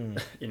in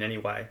any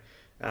way.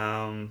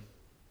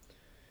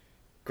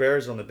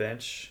 Guerra's on the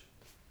bench.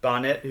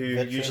 Barnett, who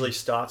Veteran. usually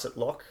starts at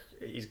lock,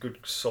 he's good,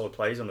 solid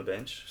plays on the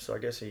bench. So I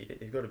guess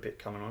he's got a bit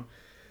coming on.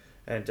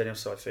 And Daniel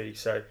Saifidi.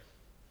 So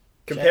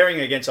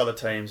comparing against other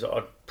teams,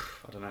 I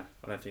don't know.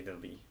 I don't think they'll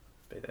be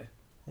there.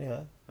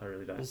 Yeah, I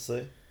really don't. we'll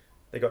see.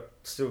 They got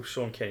still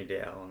Sean Kenny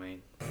Dow. I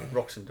mean,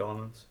 rocks and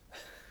diamonds.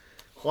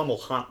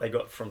 Hymel Hunt they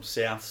got from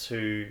Souths,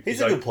 who He's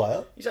is a good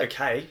player. He's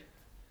okay.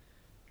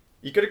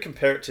 You got to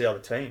compare it to the other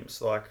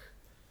teams. Like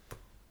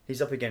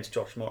he's up against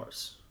Josh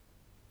Morris.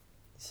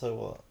 So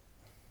what?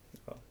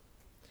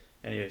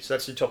 Anyway, so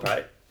that's your top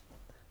 8.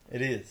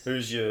 It is.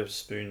 Who's your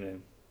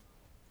spoon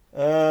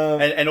then? Um,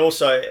 And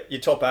also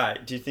your top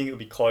 8. Do you think it would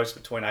be close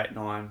between 8,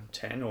 9,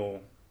 10, or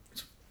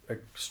it's a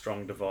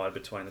strong divide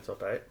between the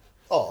top 8?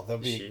 oh,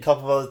 there'll be Shit. a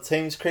couple of other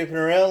teams creeping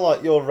around,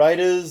 like your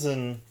Raiders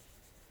and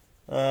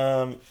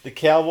the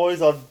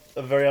Cowboys. I'm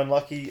very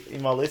unlucky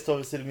in my list,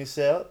 obviously, to miss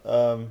out.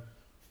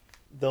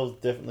 They'll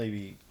definitely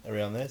be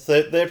around there.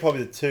 So they're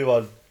probably the two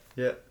I'd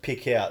Yeah.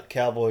 pick out,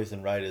 Cowboys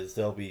and Raiders.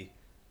 They'll be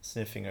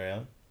sniffing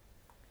around.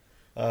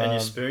 And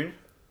your spoon?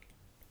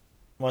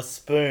 My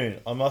spoon,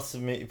 I must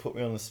admit you put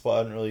me on the spot. I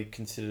hadn't really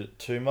considered it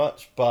too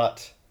much,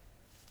 but...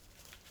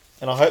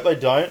 And I hope they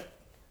don't.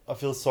 I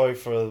feel sorry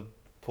for the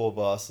poor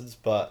bastards,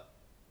 but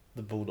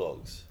the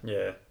Bulldogs,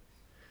 Yeah.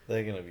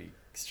 they're going to be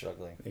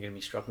struggling. They're going to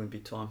be struggling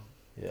big time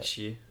Yeah. this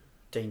year.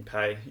 Dean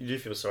Pay. You do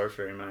feel sorry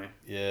for him, mate.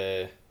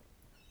 Yeah.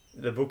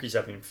 The bookies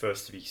have him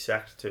first to be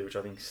sacked too, which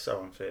I think is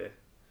so unfair.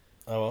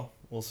 Oh well,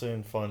 we'll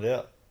soon find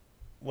out.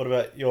 What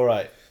about your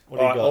 8? What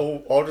do you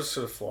Alright, got? I'll just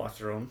sort of fly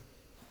through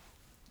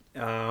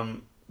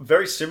them.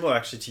 Very similar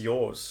actually to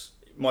yours.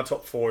 My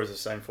top 4 is the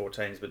same 4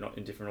 teams, but not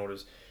in different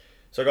orders.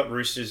 So I got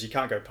Roosters. You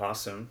can't go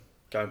past them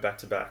going back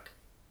to back.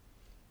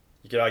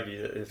 You could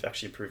argue that they've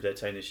actually improved their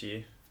team this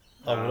year.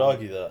 I would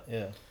argue that,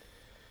 yeah.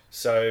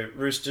 So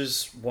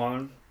Roosters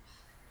 1,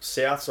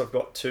 Souths I've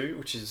got 2,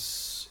 which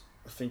is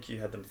I think you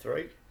had them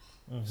 3.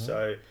 Mm-hmm.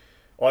 So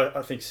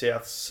I think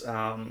Souths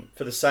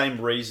for the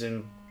same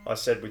reason I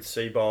said with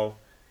Seabowl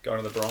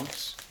going to the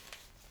Bronx.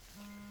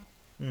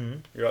 Mm-hmm.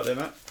 You right there,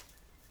 mate?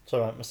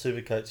 Sorry, mate, my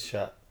Supercoach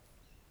chat.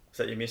 Is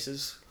that your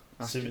missus?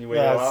 Asking Super, you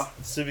where you are?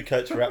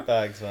 Supercoach wrap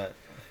bags, mate.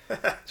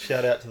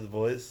 Shout out to the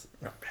boys.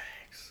 Not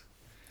bags.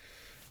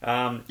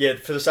 Yeah,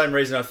 for the same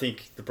reason I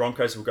think the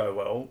Broncos will go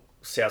well.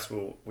 Souths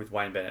will with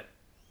Wayne Bennett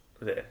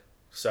there.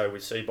 So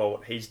with Seabowl,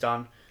 what he's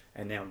done,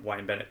 and now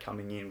Wayne Bennett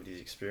coming in with his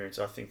experience,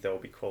 I think they'll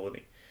be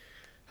quality.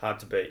 Hard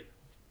to beat.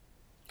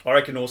 I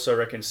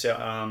reckon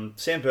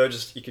Sam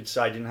Burgess, you could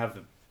say, didn't have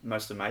the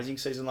most amazing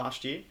season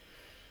last year.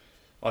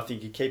 I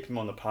think you keep him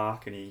on the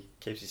park and he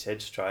keeps his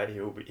head straight,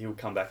 he'll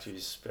come back to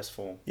his best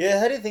form. Yeah,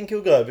 how do you think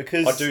he'll go?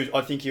 Because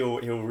I think he'll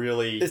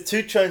really. there's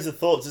two trains of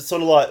thoughts. It's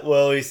sort of like,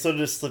 well, he's sort of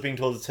just slipping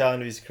towards the tail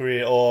end of his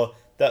career, or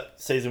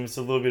that season was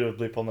a little bit of a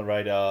blip on the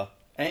radar.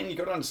 And you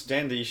got to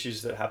understand the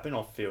issues that happen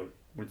off field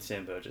with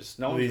Sam Burgess.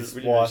 No With one his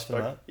we didn't wife speak.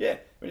 and that? Yeah,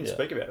 we didn't Yeah.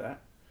 speak about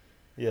that.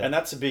 Yeah. And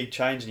that's a big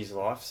change in his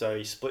life. So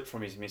he split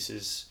from his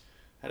missus,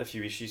 had a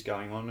few issues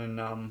going on,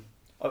 and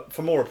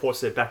for more reports,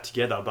 they're back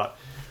together. But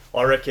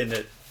I reckon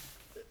that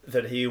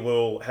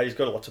he's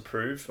got a lot to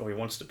prove, or he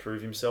wants to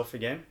prove himself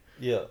again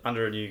Yeah.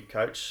 under a new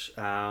coach.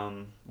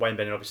 Wayne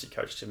Bennett obviously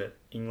coached him at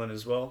England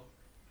as well.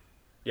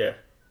 Yeah,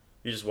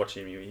 you just watch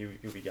him,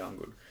 he'll be going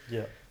good.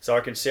 Yeah. So I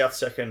reckon South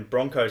second,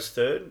 Broncos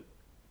third.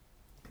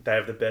 They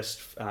have the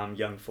best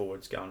young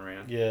forwards going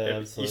around. Yeah, You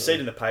absolutely. see it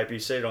in the paper, you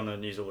see it on the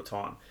news all the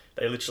time.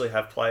 They literally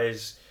have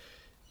players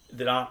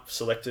that aren't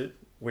selected,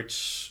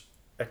 which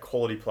are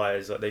quality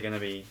players. Like they're going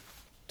to be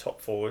top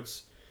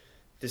forwards.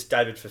 This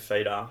David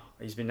Fafita,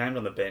 he's been named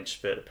on the bench,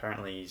 but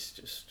apparently he's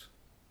just...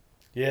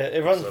 Yeah,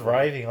 everyone's Absolutely.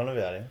 raving on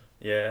about him.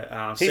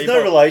 Yeah. He's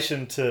no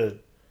relation to...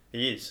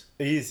 He is.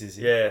 He is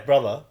he? Yeah.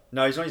 Brother?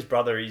 No, he's not his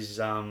brother. He's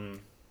cousin,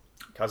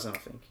 I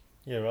think.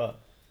 Yeah, right.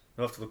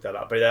 I'll have to look that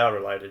up, but they are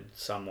related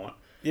somewhat.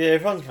 Yeah,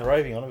 everyone's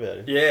raving on about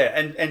him. Yeah,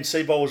 and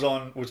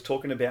Seabowl was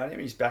talking about him,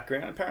 his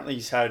background. Apparently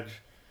he's had a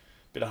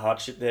bit of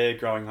hardship there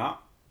growing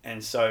up,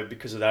 and so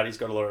because of that he's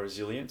got a lot of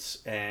resilience,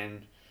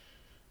 and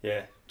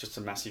yeah, just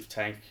a massive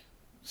tank.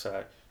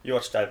 So you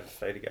watch David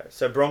Fafita go.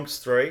 So Bronx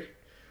 3, we've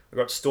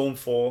got Storm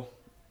 4,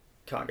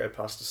 can't go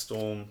past the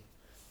Storm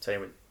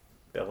team with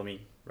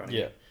Bellamy running.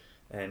 Yeah.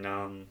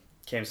 And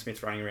Cam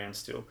Smith running around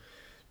still.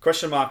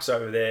 Question marks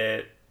over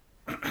there,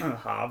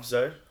 halves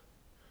though.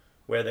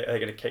 Where they're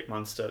going to keep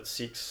Munster at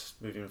 6,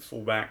 moving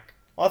fullback.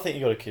 I think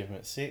you got to keep him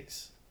at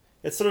 6.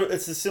 It's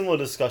a similar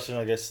discussion,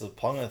 I guess, to the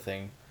Ponga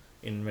thing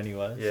in many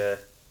ways. Yeah.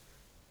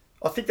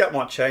 I think that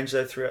might change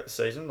though throughout the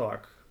season.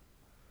 Like,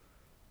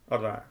 I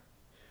don't know.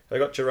 They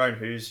got Jerome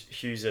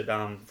Hughes at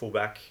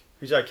fullback,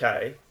 who's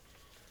okay.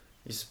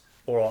 He's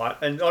alright.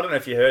 And I don't know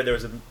if you heard there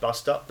was a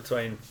bust up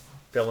between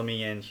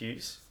Bellamy and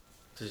Hughes.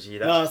 Did you hear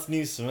that? No, it's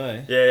news to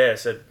me. Yeah.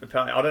 So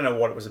apparently, I don't know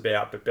what it was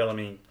about, but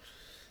Bellamy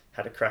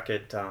had a crack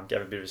at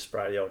gave a bit of a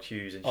spray to the old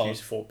Hughes, and Oh.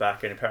 Hughes fought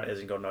back and apparently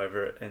hasn't gotten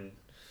over it. And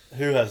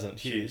Who hasn't?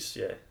 Hughes. Hughes,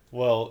 yeah,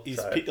 Well, he's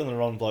So- picked on the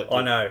wrong bloke.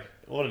 I know,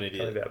 What an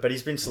idiot. but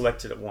he's been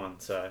selected at one,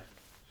 so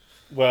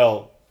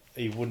Well,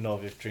 he wouldn't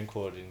have if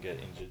Drinkwater didn't get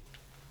injured.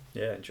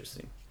 yeah,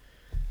 interesting.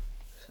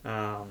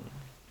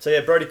 So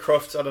yeah, Brodie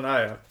Croft, I don't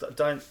know. I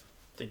don't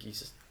think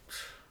he's.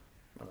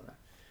 I don't know.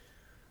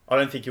 I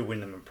don't think he'll win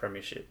them a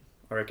premiership.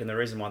 I reckon the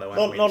reason why they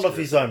won't win. Not is off 'cause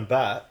his own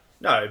bat.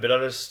 No, but I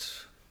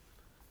just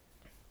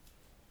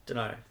don't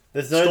know.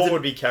 There's no Storm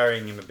would be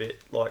carrying him a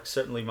bit, like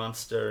certainly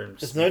Munster and.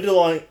 There's no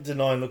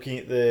denying looking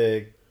at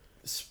their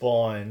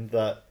spine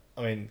that,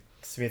 I mean,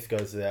 Smith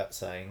goes without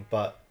saying,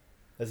 but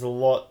there's a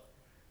lot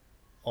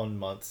on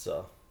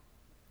Munster.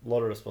 A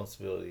lot of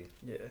responsibility.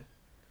 Yeah.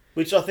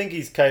 Which I think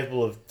he's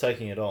capable of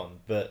taking it on,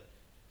 but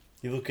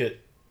you look at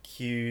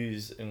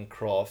Hughes and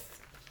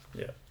Croft,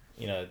 Yeah.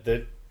 you know,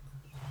 they're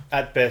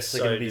at best they're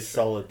So going to be different.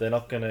 solid. They're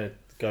not going to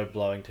go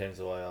blowing teams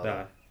away, are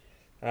they?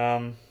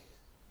 No.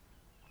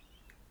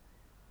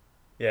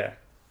 Yeah.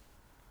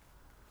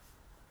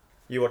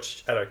 You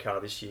watched Addo-Carr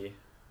this year,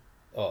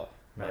 Oh,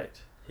 mate.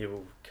 He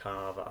will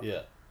carve up.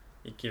 yeah.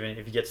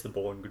 If he gets the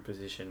ball in good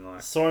position, I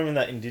like. saw him in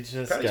that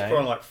Indigenous Apparently he's game. put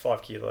on like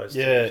 5 kilos.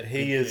 Yeah, to-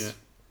 he you is. know.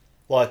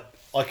 Like,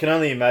 I can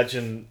only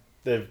imagine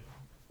they've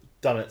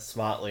done it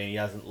smartly and he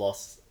hasn't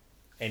lost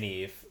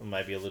any, if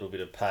maybe a little bit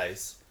of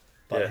pace.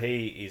 But Yeah.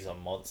 he is a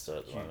monster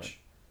at the moment. Huge.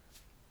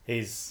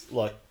 He's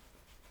like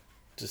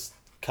just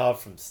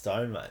carved from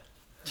stone, mate.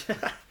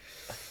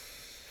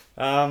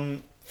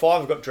 5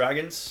 have got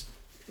Dragons.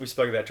 We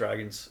spoke about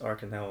Dragons. I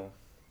reckon they'll.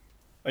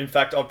 In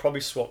fact, I'd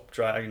probably swap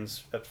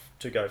Dragons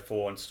to go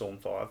 4 and Storm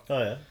 5. Oh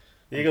yeah,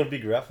 you got a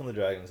big rap on the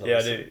Dragons. Yeah, I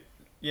obviously. do.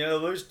 You know,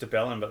 they lose to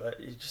Bellin, but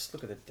you just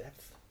look at the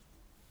depth.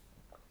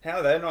 How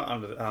are they not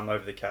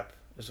over the cap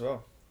as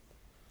well?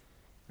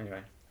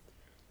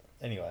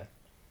 Anyway,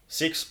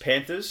 6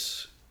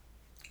 Panthers.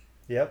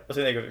 yep, I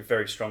think they got a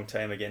very strong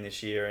team again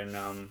this year,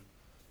 and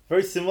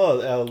very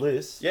similar our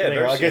list. Yeah, Anyway,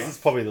 very I guess similar. it's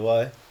probably the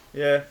way.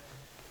 yeah,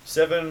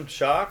 7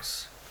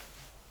 Sharks.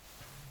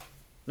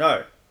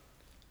 No,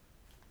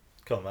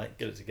 Come on, mate,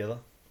 get it together.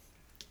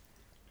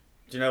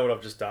 do you know what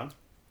I've just done?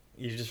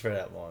 You just read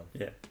out mine.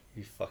 Yeah.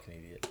 You fucking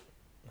idiot.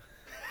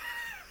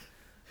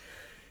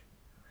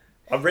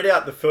 I read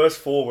out the first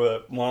 4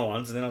 were my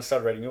ones, and then I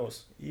started reading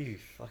yours. You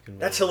fucking.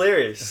 That's moron.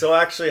 hilarious. So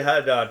I actually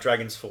had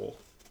Dragons 4.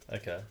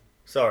 Okay.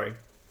 Sorry.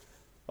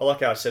 I like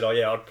how I said, oh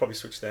yeah, I'd probably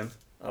switch them.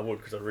 I would,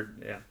 because I read,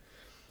 yeah.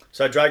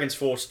 So Dragons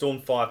 4,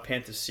 Storm 5,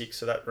 Panthers 6,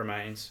 so that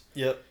remains.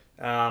 Yep.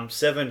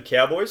 7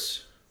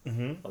 Cowboys.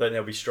 Mm-hmm. I think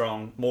they'll be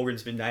strong.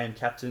 Morgan's been named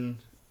captain,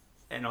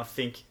 and I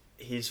think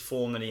his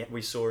form that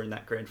we saw in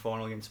that grand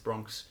final against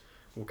Bronx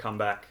will come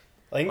back.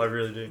 I think I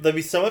really do. there'd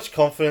be so much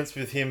confidence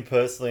with him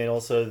personally and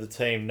also the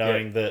team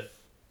knowing that,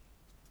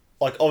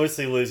 like,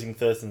 obviously losing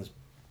Thurston's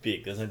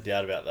big, there's no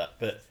doubt about that,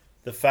 but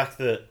the fact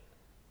that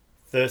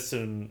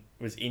Thurston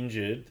was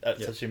injured at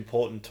Yeah. such an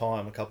important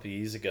time a couple of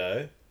years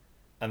ago,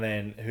 and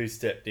then who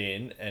stepped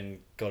in and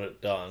got it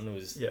done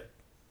was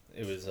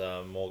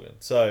Morgan.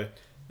 So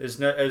There's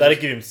no. that'd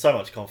give him so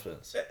much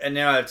confidence. And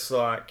now it's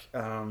like,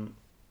 100%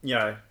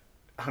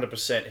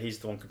 he's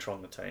the one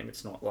controlling the team.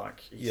 It's not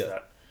like he's Yeah.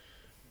 that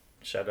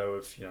shadow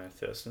of,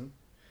 Thurston.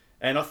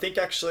 And I think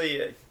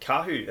actually,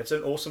 Kahu, that's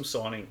an awesome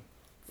signing.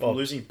 From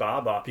losing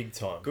Barber. Big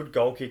time. Good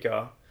goal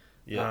kicker.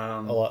 Yeah, I I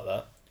like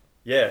that.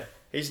 Yeah.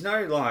 He's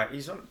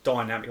not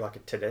dynamic like a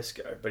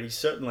Tedesco, but he's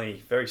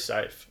certainly very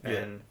safe. Yeah.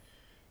 And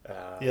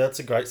Yeah, that's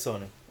a great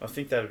signing. I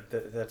think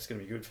that's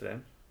going to be good for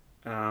them.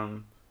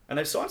 And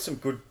they've signed some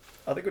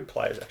other good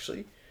players,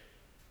 actually.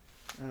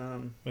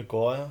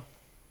 Maguire.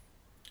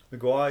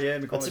 Maguire, yeah.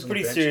 Maguire's That's a on the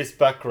pretty bench. serious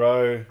back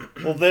row.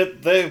 Well,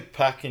 their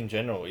pack in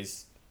general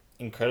is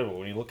incredible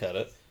when you look at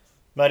it.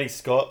 Matty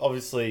Scott,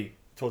 obviously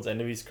towards the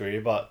end of his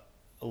career, but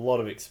a lot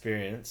of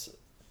experience.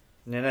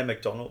 Nene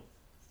McDonald.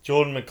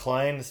 Jordan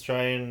McLean,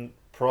 Australian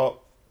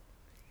prop.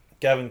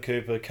 Gavin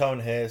Cooper, Cohen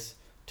Hess,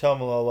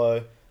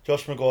 Malolo,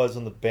 Josh Maguire's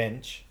on the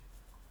bench.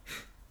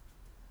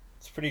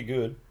 It's pretty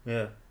good.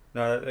 Yeah.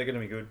 No, they're going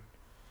to be good.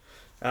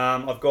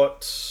 I've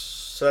got...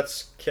 So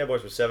that's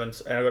Cowboys with 7.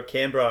 And I've got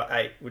Canberra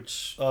 8,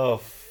 which...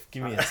 Oh,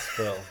 give me a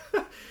spell.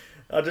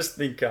 I just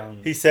think...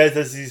 He says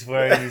as he's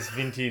wearing his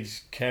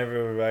vintage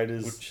Canberra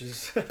Raiders. which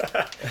is...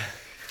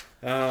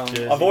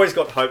 Jersey. I've always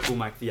got hope we'll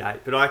make the 8,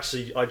 but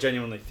I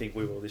genuinely think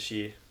we will this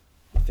year.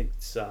 I think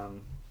it's...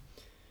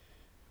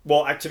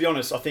 Well, to be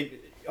honest, I think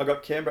I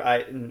got Canberra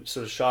 8 and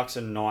sort of Sharks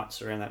and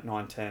Knights around that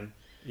 9-10.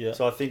 Yeah.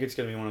 So I think it's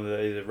going to be one of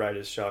the either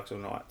Raiders, Sharks or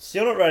Knights.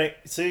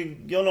 So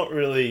you're not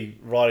really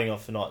writing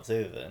off the Knights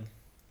either then?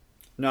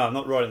 No, I'm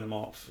not writing them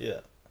off. Yeah.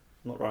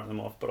 I'm not writing them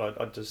off, but I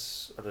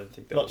don't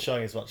think they'll... Not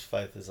showing as much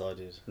faith as I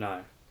did.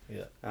 No.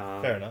 Yeah.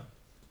 Fair enough.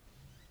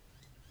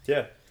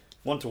 Yeah.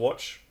 One to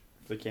watch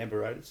for the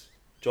Canberra Raiders.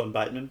 John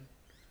Bateman.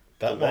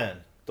 Batman.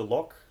 The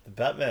lock. The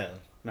Batman.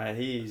 Mate,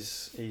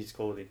 he's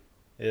quality.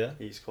 Yeah.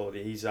 He's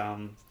quality. He's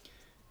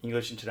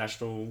English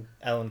international.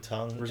 Alan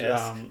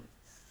Tongue.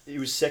 He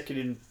was second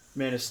in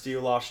Man of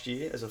Steel last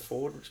year as a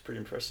forward, which is pretty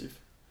impressive.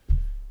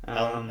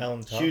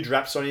 Alan Tongue. Huge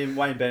raps on him.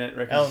 Wayne Bennett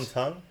reckons.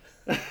 Alan Tongue?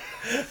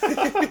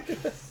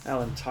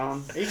 Alan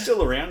Tongue. He's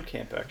still around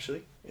camp,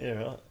 actually. Yeah,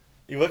 right.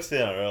 He works for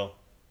the NRL.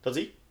 Does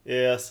he?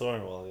 Yeah, I saw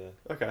him a while ago.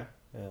 Okay.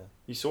 Yeah.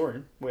 You saw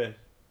him? Where?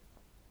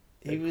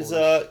 He was,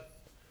 the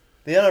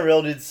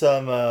NRL did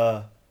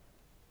some,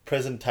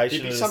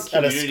 presentation He'd be some at a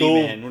community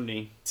school man, wouldn't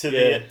he?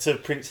 to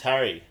Prince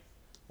Harry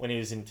when he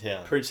was in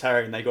town. Prince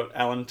Harry, and they got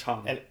Alan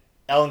Tongue. And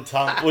Alan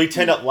Tongue, well, he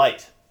turned up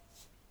late.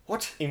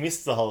 What? He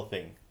missed the whole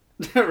thing.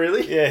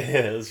 Really? Yeah,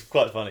 it was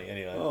quite funny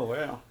anyway. Oh,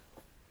 wow.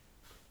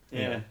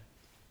 Yeah.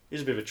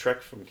 He's a bit of a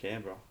trek from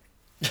Canberra.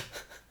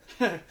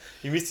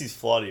 He missed his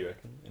flight, you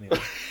reckon? Anyway.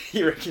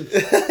 You reckon?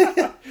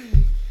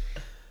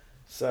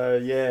 So,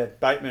 yeah,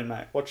 Bateman,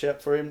 mate. Watch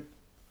out for him.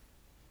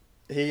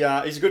 He's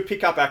a good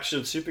pickup,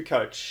 actually.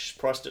 Supercoach,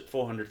 priced at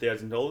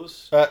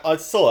 $400,000. I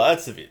saw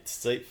that's a bit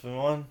steep for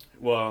mine.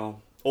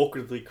 Well,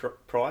 awkwardly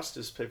priced,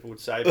 as people would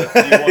say.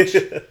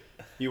 But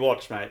you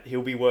watch, mate.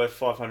 He'll be worth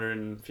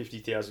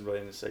 $550,000 by the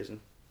end of the season.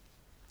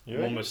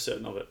 I'm almost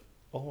certain of it.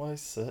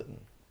 Almost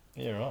certain.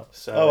 Yeah, right.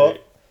 So,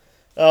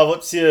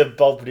 what's your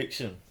bold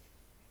prediction?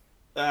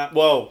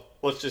 well,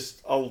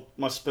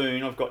 my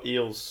spoon. I've got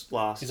Eels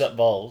last. Is that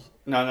bold?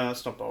 No,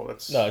 that's not bold.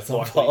 That's No, it's not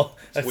likely. bold.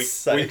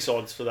 It's That's week's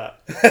odds for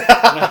that.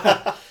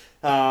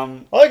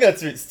 I think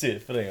that's a bit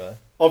stiff, but anyway.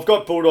 I've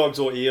got Bulldogs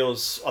or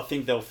Eels. I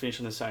think they'll finish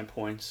on the same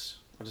points.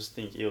 I just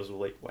think Eels will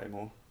leak way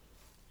more.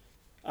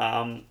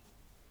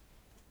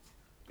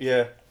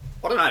 Yeah.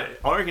 I don't know.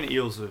 I reckon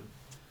Eels are...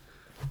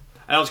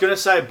 And I was going to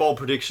say bold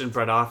prediction,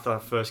 Brad Arthur,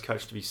 first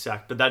coach to be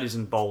sacked, but that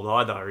isn't bold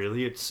either,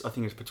 really. I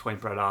think it's between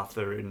Brad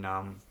Arthur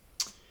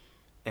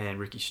and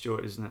Ricky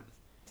Stewart, isn't it?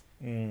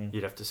 Mm.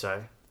 You'd have to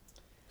say.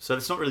 So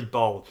it's not really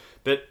bold.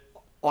 But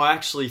I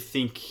actually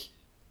think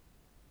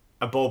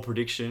a bold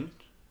prediction,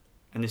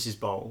 and this is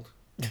bold,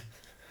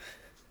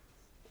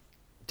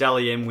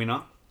 Dally M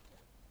winner,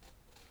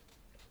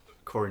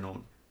 Corey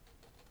Norman.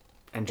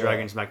 And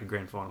Dragons make a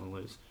grand final and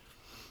lose.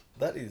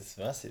 That is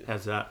massive.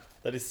 How's that?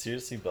 That is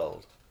seriously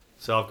bold.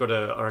 So I've got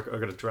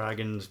a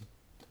Dragons,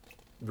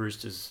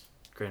 Roosters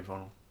grand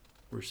final.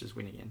 Roosters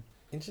win again.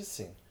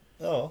 Interesting.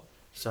 Oh.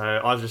 So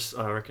I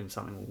reckon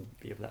something will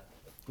be of that.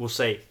 We'll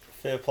see.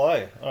 Fair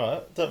play. All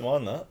right. Don't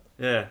mind that.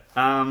 Yeah.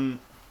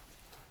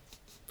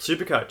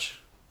 Supercoach.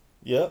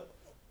 Yep.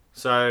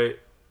 So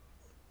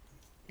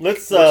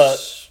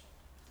Let's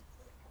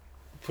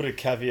put a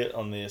caveat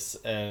on this,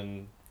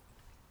 and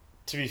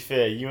to be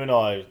fair, you and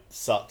I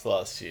sucked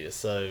last year,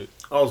 so...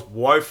 I was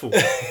woeful.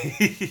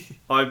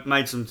 I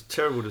made some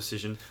terrible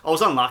decisions. I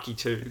was unlucky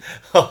too.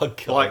 Oh,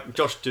 God. Like,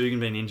 Josh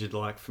Dugan being injured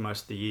for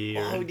most of the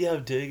year. Why would you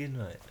have Dugan,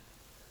 mate?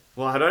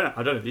 Well, I don't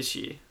know this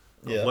year.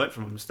 Yeah. I've learnt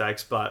from my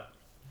mistakes, but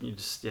you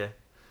just,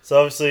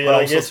 So obviously,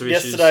 all sorts of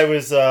yesterday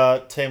was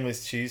Team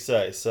List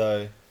Tuesday,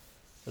 so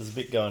there's a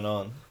bit going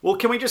on. Well,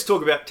 can we just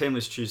talk about Team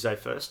List Tuesday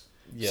first?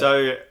 Yeah.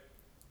 So,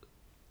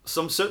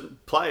 some certain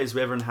players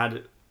we haven't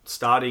had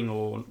starting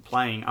or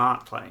playing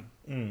aren't playing.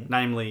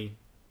 Namely,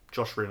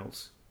 Josh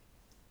Reynolds.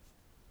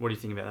 What do you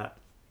think about that?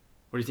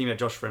 What do you think about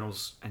Josh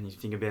Reynolds? And you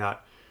think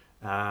about,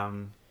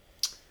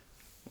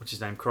 what's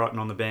his name, Crichton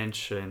on the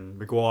bench and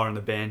Maguire on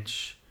the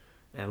bench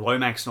and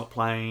Lomax not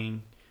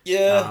playing.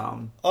 Yeah.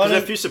 There's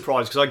a few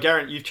surprises because I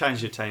guarantee you've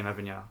changed your team,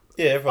 haven't you?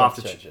 Yeah,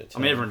 everyone's changed their team. I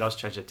mean, everyone does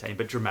change their team,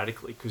 but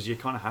dramatically because you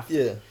kind of have to.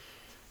 Yeah.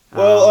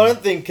 Well, I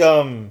don't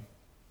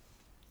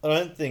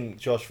think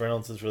Josh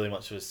Reynolds is really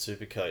much of a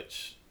super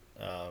coach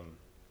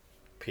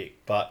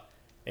pick, but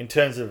in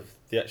terms of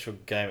the actual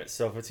game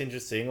itself, it's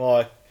interesting.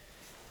 Like,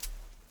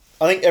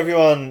 I think it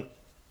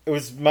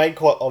was made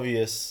quite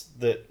obvious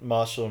that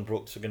Marshall and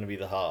Brooks were going to be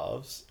the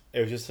halves. It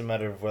was just a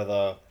matter of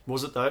whether...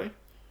 Was it though?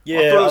 Yeah,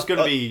 I thought it was going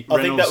to be Reynolds.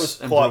 I think that was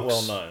quite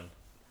well known.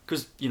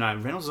 Because,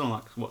 Reynolds is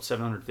on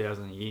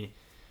 $700,000 a year.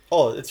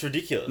 Oh, it's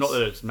ridiculous. Not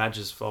that it's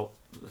Madge's fault.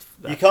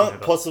 You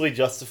can't possibly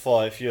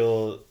justify, if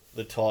you're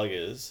the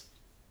Tigers,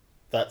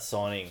 that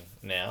signing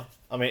now.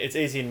 I mean, it's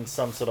easy in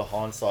some sort of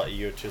hindsight a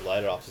year or two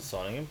later after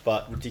signing him,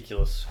 but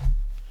ridiculous.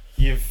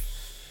 You're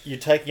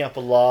taking up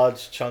a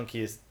large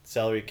chunky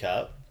salary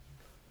cap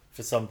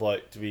for some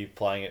bloke to be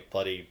playing at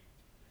bloody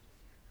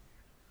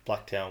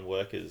Blacktown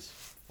Workers.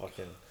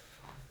 Fucking,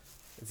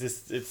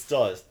 it's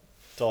dire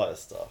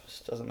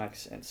stuff. It doesn't make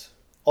sense.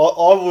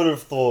 I would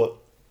have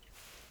thought.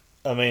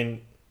 I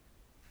mean,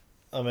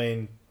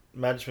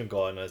 management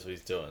guy knows what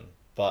he's doing,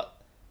 but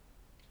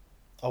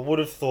I would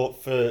have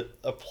thought for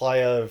a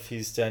player of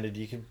his standard,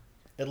 you could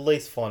at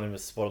least find him a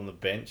spot on the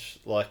bench.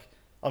 Like,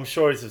 I'm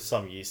sure he's of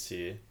some use to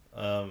you.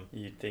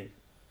 You'd think.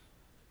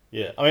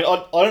 Yeah, I mean,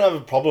 I don't have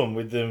a problem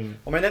with them.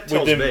 I mean, that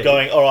tells with them me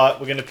going, all right,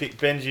 we're going to pick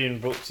Benji and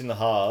Brooks in the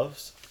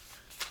halves.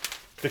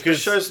 Because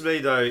it shows me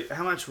though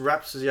how much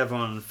raps does he have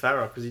on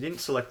Farah? Because he didn't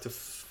select a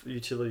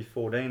utility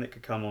 14 that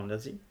could come on,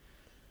 does he?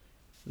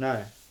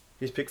 No,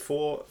 he's picked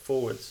 4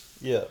 forwards.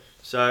 Yeah.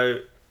 So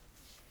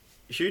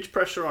huge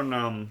pressure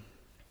on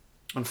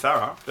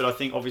Farah, but I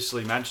think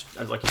obviously Madge,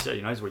 like you said,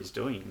 he knows what he's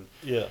doing.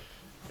 Yeah.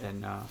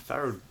 And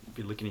Farah would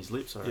be licking his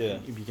lips. I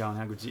reckon he'd be going,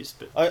 how good's this?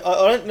 But I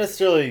don't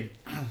necessarily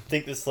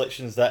think the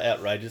selection is that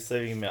outrageous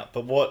leaving him out.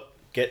 But what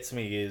gets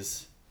me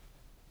is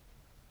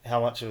how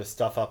much of a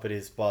stuff up it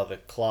is by the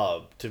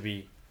club to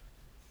be,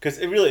 because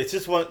it's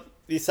just one.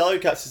 The salary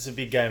cap's just a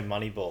big game of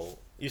Moneyball.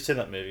 You've seen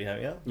that movie,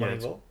 haven't you? Yeah,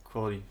 it's Moneyball.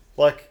 quality.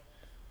 Like,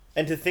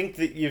 and to think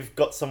that you've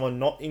got someone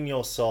not in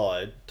your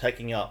side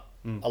taking up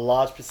a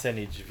large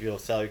percentage of your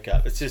salary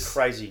cap, it's just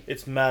Crazy.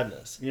 It's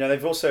madness. You know,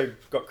 they've also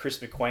got Chris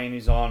McQueen,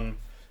 who's on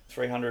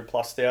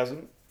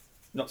 300,000+,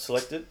 not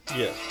selected.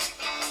 Yeah.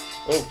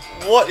 Well,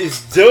 what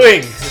is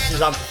doing? This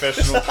is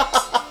unprofessional.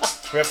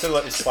 We have to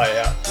let this play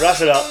out.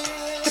 Wrap it up.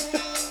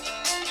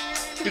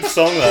 Good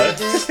song though.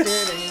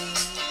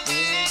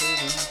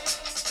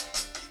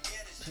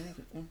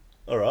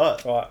 All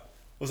right. Right.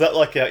 Was that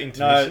like our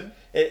intermission?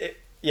 No,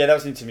 yeah, that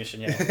was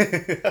intermission,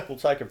 yeah. We'll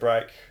take a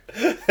break.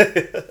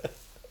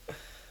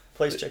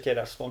 Please check out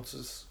our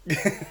sponsors.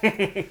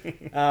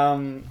 How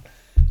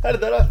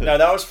did that happen? No,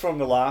 that was from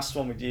the last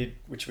one we did,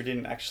 which we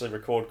didn't actually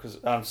record because,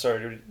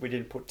 we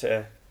didn't put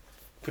to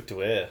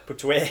air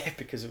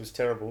because it was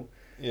terrible.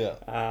 Yeah.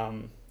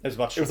 It was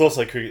much. It was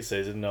also cricket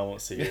season. No one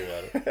wants to hear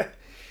about it.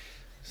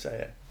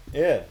 So yeah.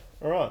 Yeah.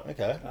 All right.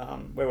 Okay.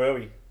 Where were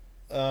we?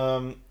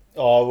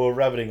 We're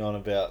rabbiting on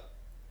about.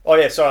 Oh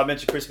yeah, sorry, I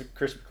mentioned Chris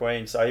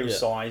McQueen. So he was Yeah.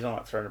 signed. He's on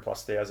like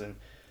 300,000+,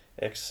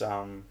 ex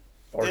Origin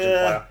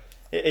Yeah.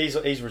 player.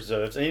 He's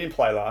reserved, and he didn't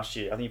play last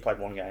year. I think he played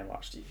one game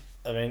last year.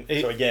 I mean,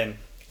 So again,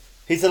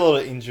 he's had a lot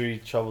of injury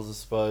troubles, I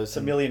suppose. it's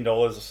 $1 million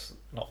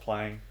not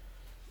playing.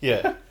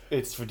 Yeah,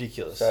 it's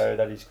ridiculous. So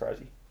that is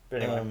crazy.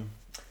 But anyway,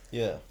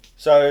 yeah.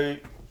 so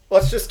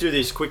let's just do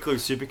this quickly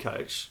with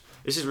Supercoach.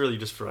 This is really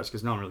just for us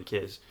because no one really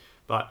cares.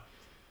 But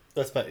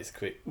Let's make this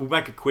quick. we'll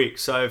make it quick.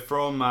 So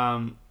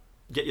from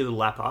get your little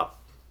lap up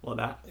like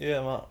that.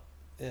 Yeah, Mark.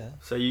 Yeah.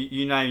 So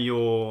you name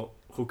your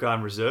hooker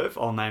and reserve.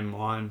 I'll name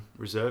mine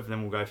reserve, and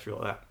then we'll go through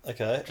all that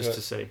Okay. just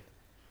to see.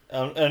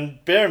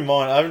 And bear in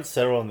mind, I haven't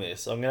settled on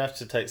this. I'm going to have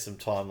to take some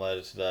time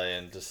later today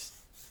and just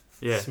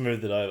Yeah.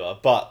 smooth it over.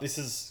 But this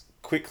is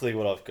quickly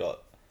what I've got.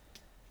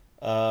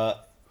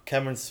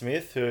 Cameron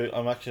Smith, who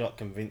I'm actually not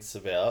convinced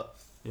about,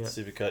 Yeah.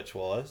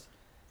 Supercoach-wise.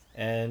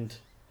 And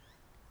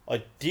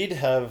I did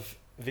have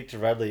Victor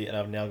Radley, and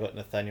I've now got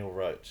Nathaniel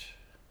Roach.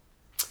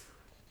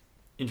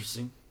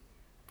 Interesting.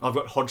 I've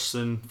got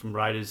Hodgson from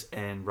Raiders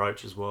and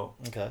Roach as well.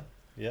 Okay.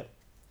 Yep.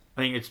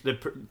 I think they're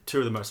two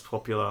of the most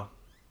popular,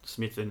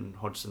 Smith and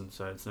Hodgson,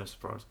 so it's no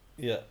surprise.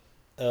 Yeah.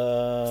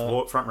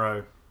 Front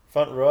row.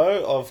 Front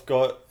row, I've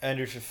got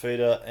Andrew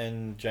Fafita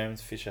and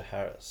James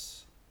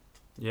Fisher-Harris.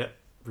 Yeah.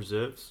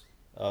 Reserves.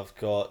 I've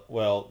got,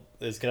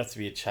 there's going to have to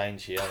be a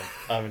change here.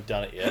 I haven't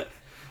done it yet.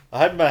 I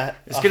had my...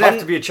 It's going to have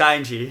to be a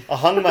change here. I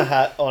hung my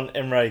hat on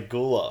Emre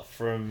Gula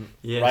from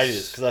Yes.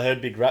 Raiders because I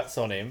heard big rats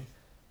on him.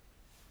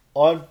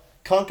 I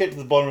can't get to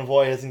the bottom of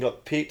why he hasn't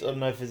got picked. I don't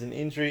know if there's an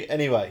injury.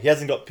 Anyway, he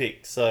hasn't got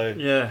picked. So,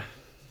 Yeah.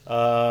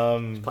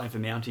 um, Playing for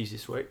Mounties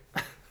this week.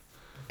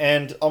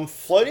 and I'm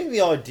floating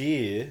the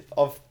idea.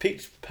 I've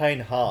picked Payne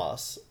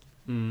Haas.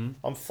 Mm.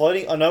 I'm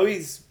floating. I know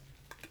he's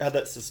had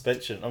that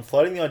suspension. I'm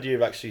floating the idea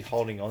of actually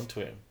holding on to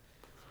him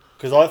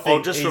because I think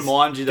I'll just he's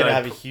remind you going to though,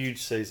 have a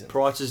huge season.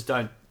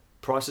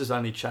 Prices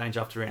only change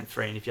after round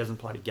 3, and if he hasn't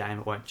played a game,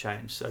 it won't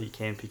change. So you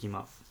can pick him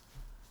up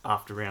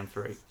after round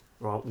 3,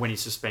 right? When his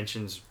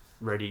suspension's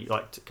ready,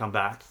 to come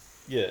back.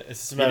 Yeah, it's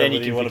just a Yeah, matter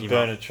then of you whether you can want pick to him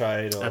burn up. a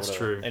trade or That's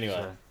whatever. true. Anyway.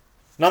 So.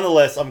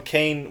 Nonetheless, I'm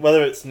keen,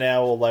 whether it's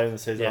now or later in the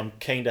season, Yeah. I'm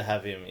keen to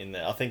have him in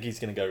there. I think he's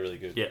going to go really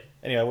good. Yeah.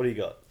 Anyway, what do you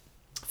got?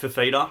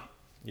 Fafita,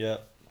 Yeah.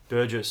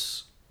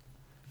 Burgess,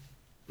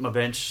 my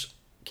bench,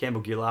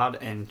 Campbell Gillard,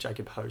 and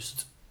Jacob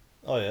Host.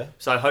 Oh, yeah.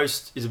 So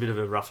Host is a bit of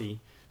a roughie,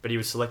 but he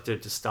was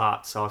selected to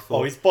start, so I thought...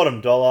 Oh, he's bottom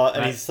dollar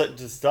and Mate. he's set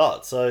to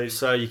start. So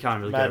So you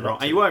can't really Mad get it not wrong.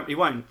 to. And he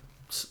won't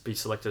be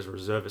selected as a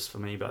reservist for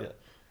me, but... Yeah.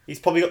 he's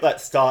probably got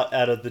that start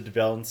out of the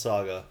DeBellin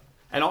saga.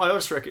 And I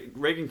also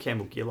reckon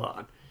Campbell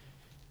Gillard,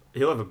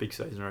 he'll have a big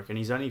season, I reckon.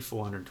 He's only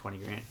 420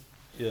 grand.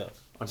 Yeah.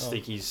 I just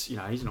think he's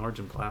an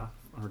Origin player,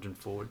 Origin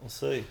forward. We'll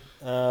see.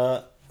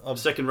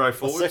 Second row My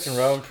forwards. second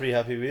row I'm pretty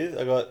happy with.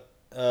 I got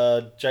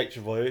Jake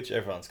Travojevic.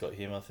 Everyone's got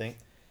him, I think.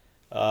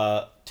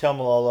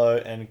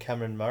 Talmalolo and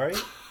Cameron Murray.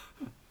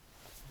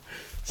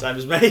 Same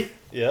as me.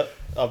 Yep.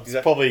 It's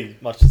probably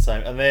much the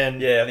same. And then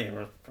Yeah, I think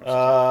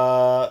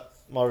everyone.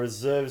 my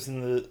reserves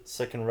in the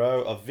second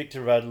row are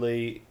Victor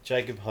Radley,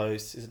 Jacob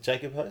Host. Is it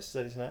Jacob Host? Is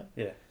that his name?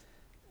 Yeah.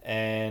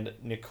 And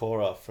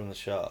Nikora from the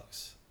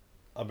Sharks.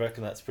 I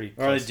reckon that's pretty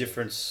The only close to-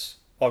 difference,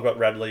 I've got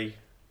Radley,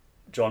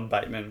 John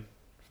Bateman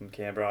from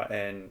Canberra,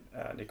 and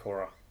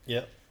Nikora.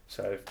 Yep.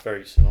 So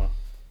very similar.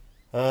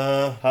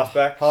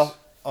 Halfbacks.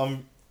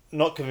 I'm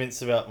not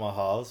convinced about my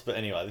halves, but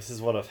anyway, this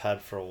is what I've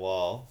had for a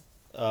while.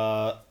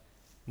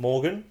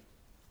 Morgan.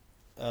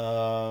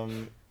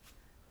 And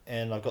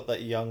I've got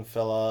that young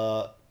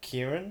fella,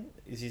 Kieran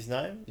is his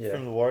name, Yeah.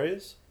 from the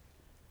Warriors.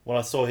 When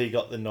I saw he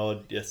got the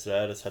nod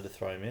yesterday, I just had to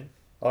throw him in.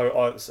 I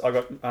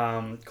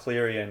got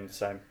Cleary and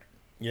same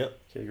Yep.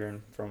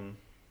 Keegan from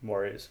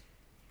Warriors.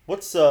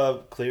 What's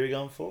Cleary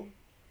going for?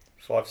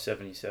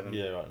 577.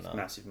 Yeah, right now.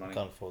 Massive money.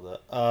 Can't afford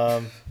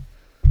that.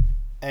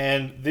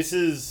 And this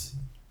is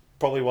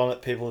probably one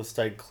that people have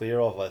stayed clear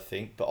of, I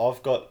think. But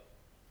I've got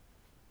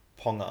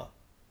Ponga.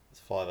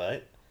 It's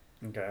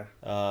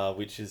 5'8",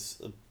 which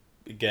is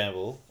a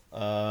gamble.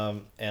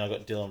 And I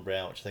got Dylan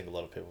Brown, which I think a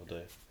lot of people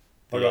do.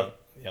 The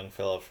young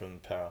fella from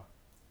Para.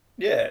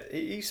 Yeah,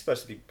 he's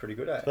supposed to be pretty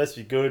good, Supposed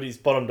to be good. He's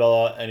bottom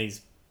dollar, and he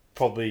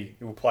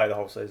will play the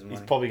whole season.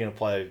 He's probably going to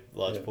play a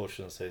large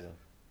portion of the season.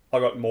 I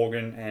got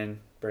Morgan and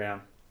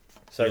Brown.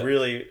 So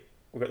really,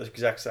 we've got the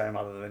exact same,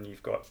 other than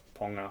you've got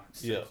Ponga,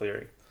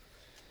 Cleary.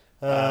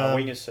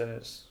 Wingers,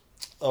 centers.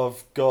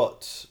 I've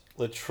got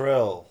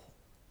Latrell,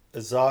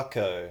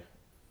 Azarko,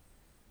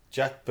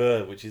 Jack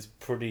Bird, which is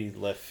pretty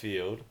left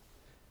field,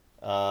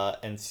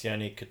 and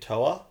Sione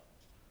Katoa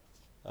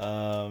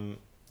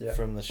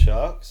from the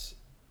Sharks.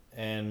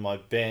 And my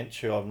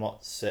bench, who I'm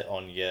not set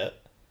on yet,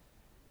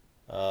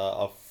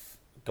 I've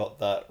got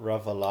that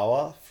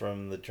Ravalawa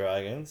from the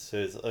Dragons.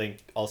 I think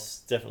I'll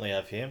definitely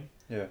have him.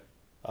 Yeah.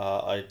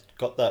 I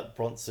got that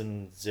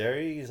Bronson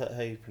Zeri. Is that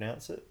how you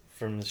pronounce it?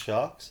 From the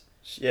Sharks.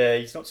 Yeah,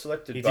 he's not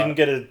selected. He didn't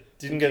get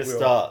a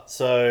start,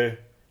 so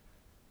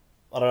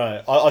I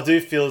don't know. I do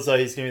feel as though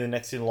he's going to be the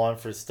next in line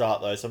for a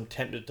start, though. So I'm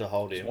tempted to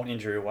hold him. Just one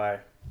injury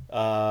away.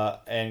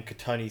 And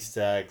Katoni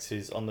Staggs,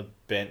 who's on the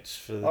bench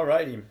for. I'll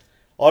rate him.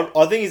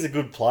 I think he's a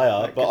good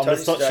player, but I'm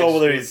just not sure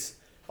whether he's.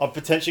 I'm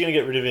potentially going to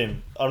get rid of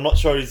him. I'm not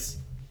sure he's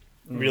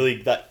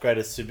really that great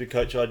a super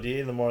coach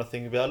idea. The more I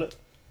think about it,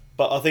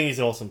 but I think he's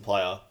an awesome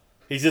player.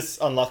 He's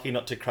just unlucky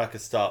not to crack a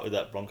start with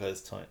that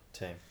Broncos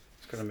team.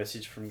 Got a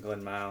message from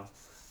Glenn Mail.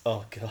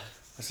 Oh god!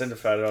 I sent a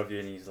photo of you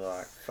and he's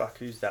like, "Fuck,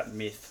 who's that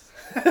myth?"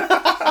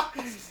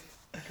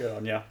 Good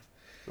on ya.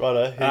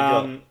 Righto. Who you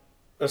got?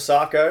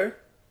 Osako,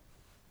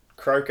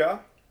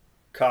 Croker,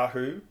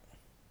 Kahu.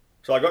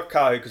 So I got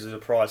Kahu because of the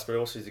price, but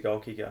also he's a goal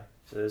kicker.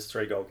 So there's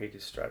 3 goal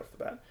kickers straight off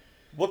the bat.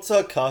 What's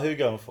Kahu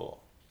going for?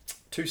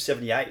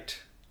 $278.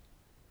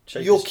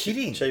 You're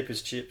kidding. Cheap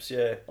as chips,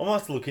 yeah. I might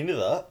have to look into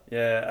that.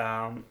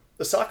 Yeah.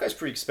 Osako's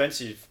pretty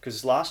expensive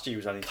because last year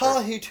was only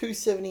Kahu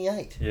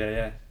 $278.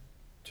 Yeah.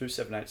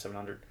 278,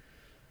 700.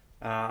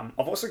 I've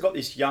also got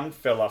this young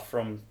fella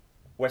from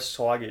West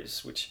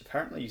Tigers, which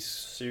apparently is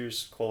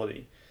serious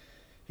quality.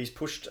 He's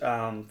pushed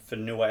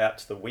Fanua out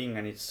to the wing,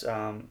 and it's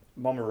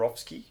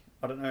Momirovsky.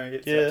 I don't know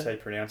if that's how you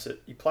pronounce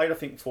it. He played, I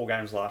think, 4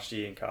 games last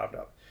year and carved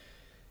up.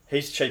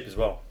 He's cheap as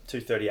well,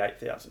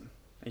 $238,000.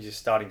 He's a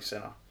starting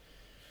centre.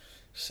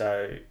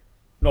 So,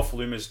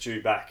 Nofaluma's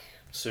due back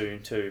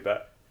soon too,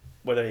 but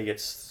whether he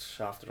gets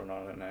shafted or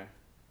not, I don't know.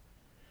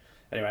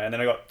 Anyway, and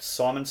then I got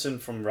Simonson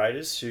from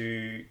Raiders,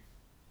 who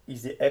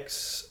is the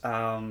ex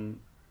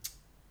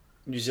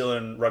New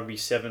Zealand Rugby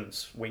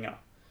Sevens winger.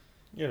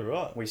 Yeah,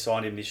 right. We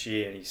signed him this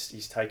year, and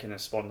he's taken a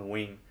spot in the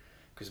wing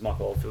because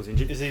Michael Oldfield's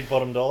injured. Is he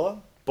bottom dollar?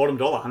 Bottom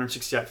dollar,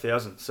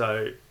 168,000.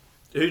 So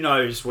who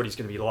knows what he's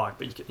going to be like?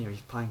 But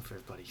he's playing for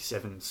bloody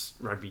sevens,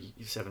 rugby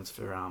sevens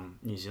for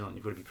New Zealand.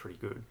 You've got to be pretty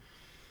good.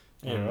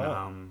 Yeah,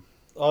 and,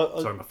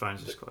 right. Sorry, my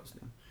phone's just closed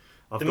down.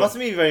 There mustn't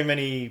be very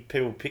many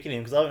people picking him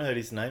because I haven't heard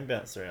his name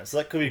bounce around. So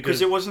that could be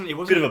because it wasn't a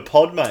bit of a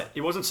pod, mate.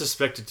 He wasn't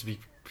suspected to be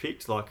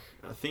picked. Like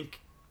I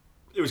think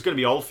it was going to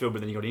be Oldfield,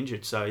 but then he got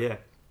injured. So yeah.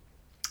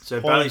 So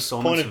Bailey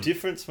Simonson. Point of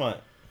difference, mate.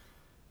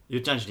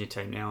 You're changing your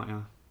team now, aren't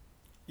you?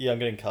 Yeah, I'm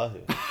getting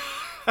Kahu.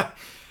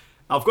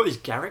 I've got this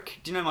Garrick.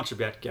 Do you know much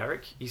about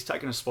Garrick? He's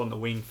taken a spot on the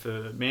wing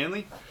for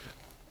Manly.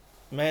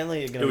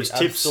 Manly are going to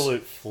be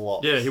absolute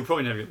flops. Yeah, he'll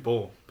probably never get the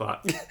ball,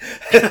 but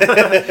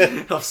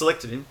I've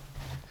selected him.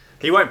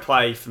 He won't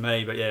play for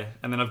me, but yeah.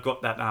 And then I've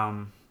got that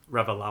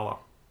Ravalawa.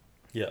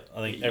 Yeah,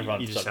 I think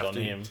everyone's jumped on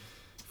him.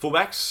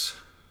 Fullbacks?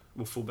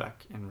 Well,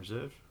 fullback and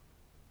reserve.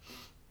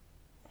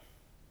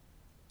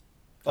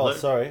 Oh,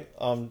 sorry.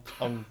 I'm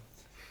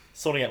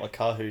sorting out my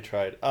Kahu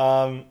trade.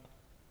 I'm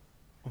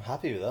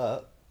happy with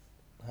that.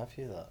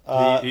 Who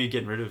are you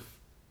getting rid of?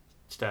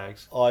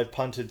 Staggs? I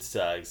punted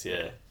Staggs,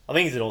 yeah. I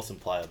think he's an awesome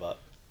player, but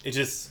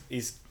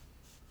he's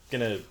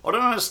gonna. I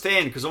don't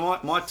understand because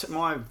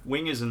my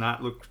wingers and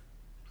that look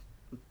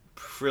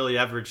fairly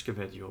average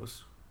compared to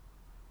yours.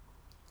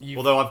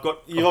 Although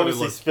you've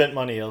obviously spent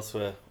money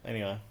elsewhere.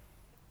 Anyway,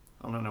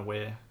 I don't know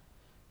where.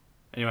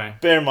 Anyway,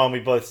 bear in mind we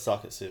both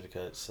suck at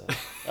Supercoach. So,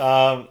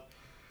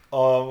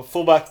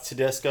 fullback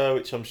Tedesco,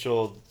 which I'm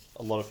sure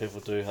a lot of people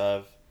do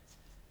have.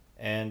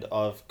 And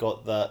I've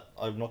got that.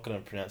 I'm not going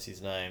to pronounce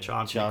his name.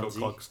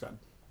 Chansey.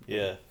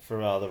 Yeah,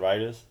 from the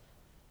Raiders.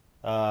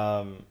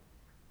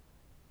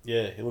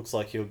 Yeah, he looks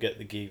like he'll get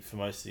the gig for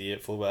most of the year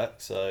at fullback.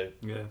 So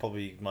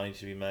probably money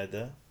to be made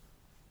there.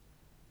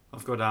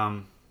 I've got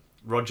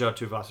Roger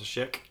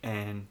Tuvasashek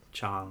and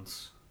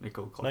Chance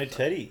Nickel. No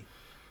Teddy.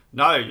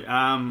 No.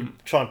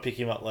 Try and pick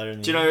him up later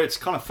in the year. Do you know, it's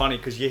kind of funny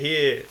because you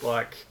hear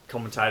like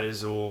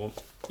commentators or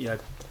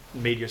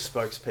media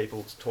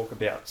spokespeople talk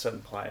about certain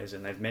players,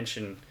 and they've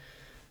mentioned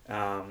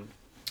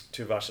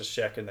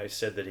Tuvasashek, and they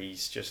said that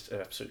he's just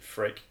an absolute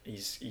freak.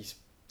 He's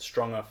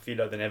stronger,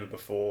 fitter than ever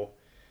before.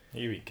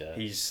 Here we go.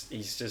 He's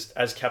just,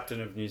 as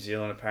captain of New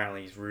Zealand,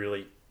 apparently he's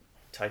really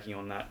taking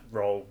on that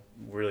role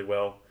really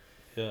well.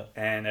 Yeah.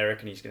 And they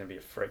reckon he's going to be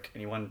a freak.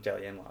 And he won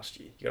Dally M last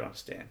year. You got to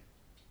understand.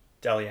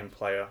 Dally M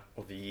Player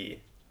of the Year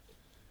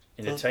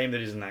in a team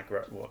that isn't that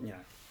great. Well,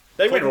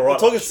 They went all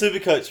right. We're talking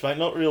Supercoach, mate,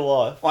 not real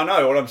life. I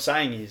know. What I'm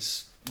saying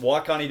is, why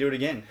can't he do it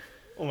again?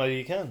 Or maybe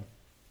you can.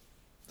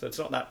 So it's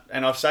not that.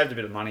 And I've saved a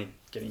bit of money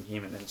getting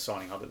him and then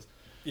signing others.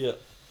 Yeah.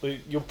 Well,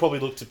 you'll probably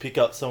look to pick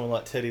up someone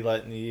like Teddy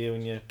late in the year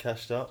when you're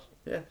cashed up.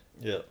 Yeah.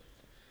 Yeah.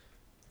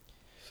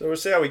 So we'll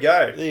see how we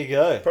go. There you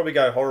go. Probably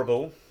go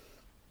horrible.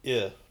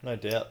 Yeah, no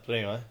doubt. But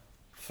anyway,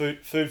 food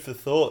for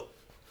thought.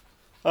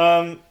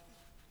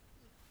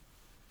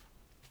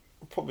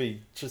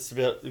 Probably just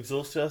about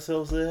exhausted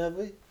ourselves there, have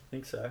we? I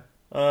think so.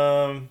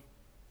 I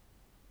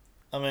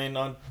mean,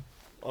 I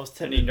was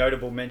Any tempted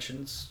notable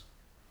mentions,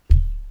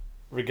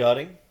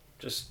 regarding.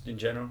 just in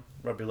general,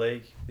 rugby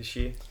league this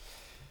year?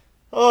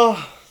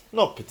 Oh,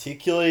 not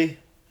particularly.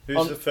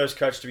 Who's the first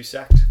coach to be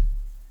sacked?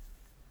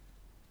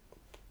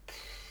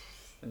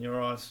 In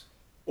your eyes?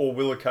 Or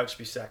will a coach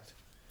be sacked?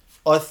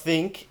 I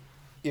think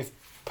if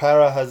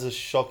Para has a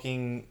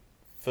shocking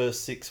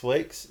first 6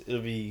 weeks,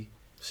 it'll be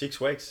 6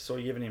 weeks, that's all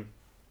you're giving him.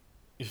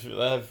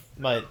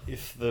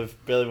 if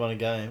they've barely won a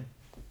game,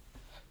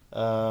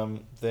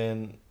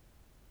 then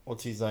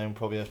what's his name will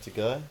probably have to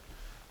go.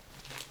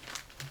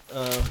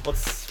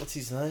 What's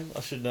his name? I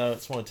should know.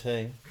 It's my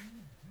team.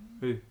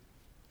 Who?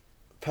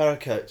 Para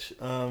coach.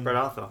 Brad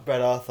Arthur.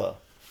 Brad Arthur.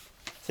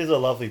 Seems a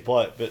lovely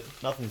bloke, but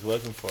nothing's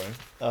working for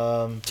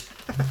him.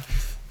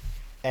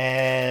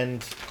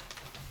 And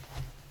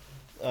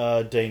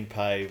Dean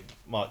Pay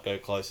might go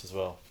close as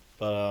well.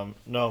 But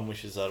no one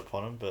wishes that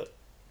upon him, but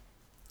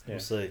Yeah. we'll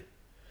see.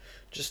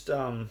 Just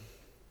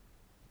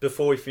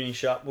before we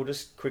finish up, we'll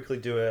just quickly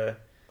do a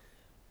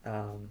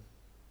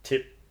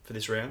tip for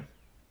this round.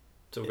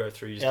 So we'll go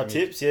through Our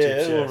tips,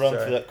 we'll run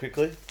through that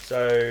quickly.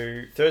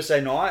 So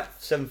Thursday night,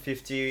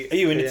 7:50. Are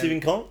you in a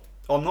tipping comp?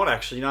 I'm not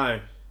actually, no.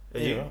 Are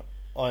you? Right.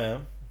 I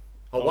am.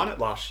 I won it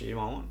last year,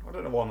 my one. I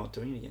don't know why I'm not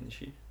doing it again this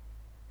year.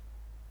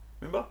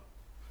 Remember?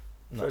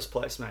 No. First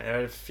place, mate.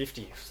 Out of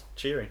 50.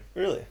 Cheering.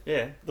 Really?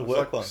 Yeah. The it was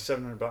work like one?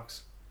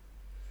 $700.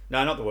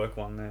 No, not the work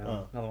one.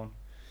 Oh. Another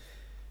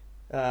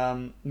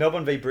one.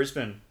 Melbourne v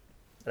Brisbane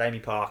at Amy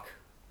Park.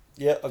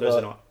 Yeah, I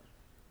Thursday got. night.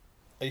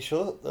 Are you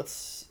sure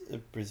that's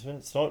at Brisbane?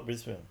 It's not at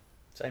Brisbane.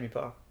 It's Amy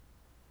Park.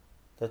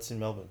 That's in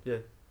Melbourne.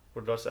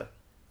 What did I say?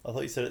 I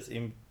thought you said it's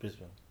in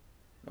Brisbane.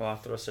 Oh, I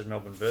thought I said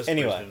Melbourne versus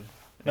Anyway. Brisbane.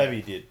 Maybe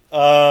you did.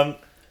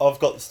 I've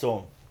got the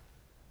Storm.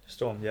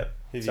 Storm, yep.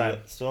 Who've you Same.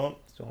 got? Storm?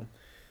 Storm.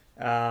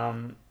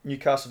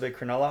 Newcastle v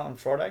Cronulla on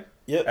Friday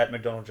Yep. at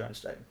McDonald Jones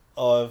Stadium.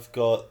 I've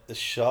got the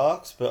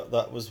Sharks, but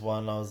that was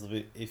one I was a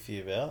bit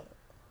iffy about.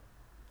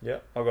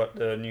 Yep. I've got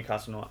the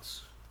Newcastle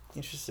Knights.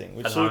 Interesting.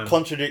 Which At sort of home.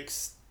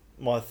 contradicts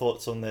my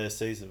thoughts on their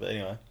season, but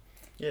anyway.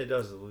 Yeah, it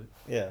does a little bit.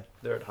 Yeah.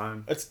 They're at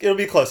home. It'll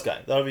be a close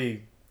game. That'll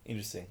be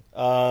interesting.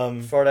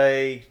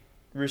 Friday,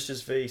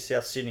 Roosters v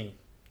South Sydney.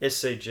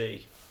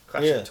 SCG.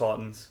 Clash Yeah. of the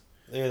Titans.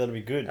 Yeah, that'll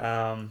be good.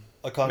 I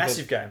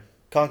Massive game.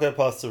 can't go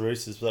past the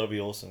Roosters, but that'll be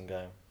an awesome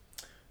game.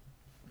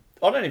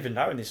 I don't even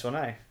know in this one,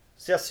 eh?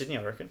 South Sydney,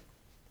 I reckon.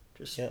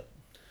 Just Yeah.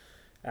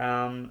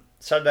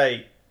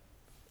 Saturday,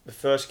 the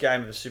first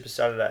game of the Super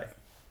Saturday.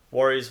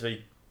 Warriors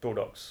v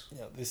Bulldogs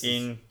Yeah,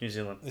 in New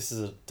Zealand. this is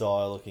a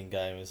dire looking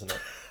game, isn't it?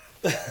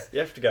 You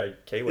have to go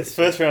Kiwis. It's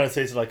first round of the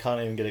season. I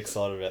can't even get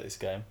excited about this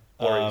game.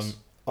 Warriors.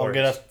 I'm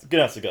gonna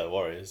have to go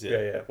Warriors.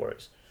 Yeah. Yeah,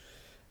 Warriors.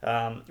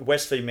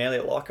 West v Manly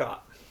at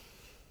Leichhardt.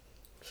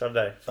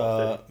 Saturday.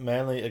 5:30.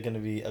 Manly are going to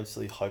be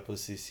absolutely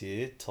hopeless this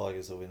year.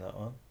 Tigers will win that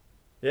one.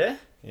 Yeah?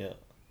 Yeah.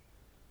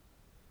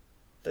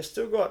 They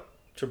still got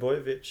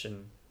Trebojevic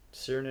and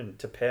Siren and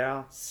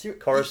Tapau, Sir-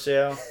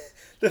 Coruscant.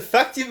 The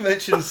fact you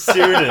mentioned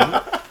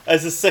Sirenen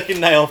as the second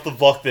name off the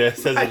block there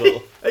says it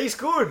all. He's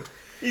good.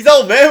 His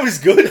old man was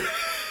good.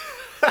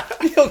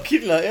 You're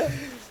kidding, aren't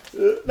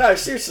you? No,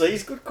 seriously,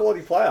 he's a good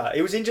quality player.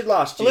 He was injured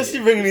last year. Unless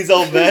you're bringing his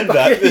old man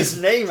back. His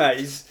knee,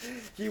 mate.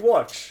 You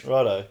watch.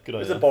 Righto, good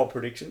on There's you. a bold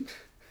prediction.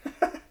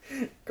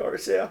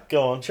 Coruscant.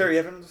 Go on. Cherry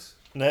Evans.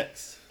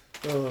 Next.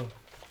 Oh.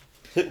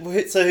 So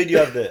who do you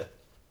have there?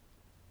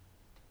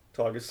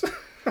 Tigers.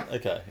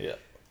 Okay, yeah.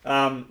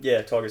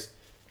 Yeah, Tigers.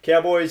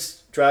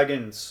 Cowboys,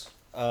 Dragons.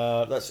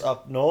 That's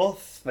up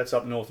north. That's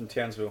up north in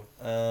Townsville.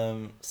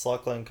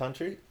 Cyclone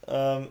country.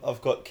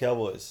 I've got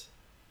Cowboys.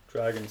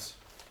 Dragons.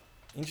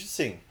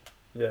 Interesting.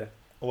 Yeah.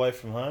 Away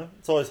from home.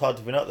 It's always hard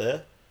to win up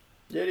there.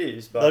 Yeah, it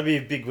is. But That'd be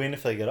a big win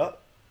if they get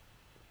up.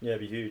 yeah,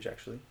 it'd be huge,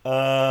 actually.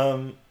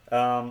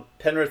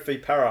 Penrith v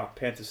Para,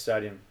 Panthers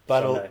Stadium.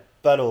 Sunday.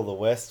 Battle of the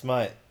West,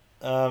 mate.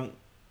 I'm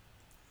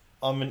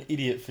an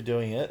idiot for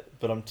doing it,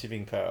 but I'm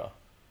tipping Para.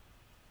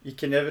 You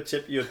can never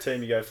tip your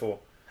team you go for.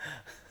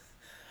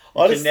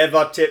 I You can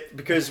never tip,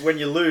 because when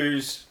you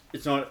lose,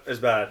 it's not as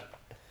bad.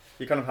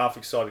 You're kind of half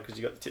excited because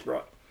you got the tip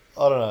right.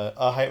 I don't know.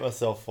 I hate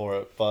myself for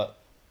it, but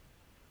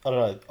I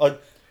don't know.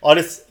 I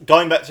just,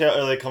 going back to our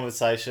earlier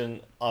conversation,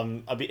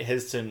 I'm a bit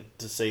hesitant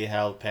to see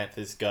how the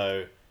Panthers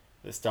go at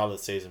the start of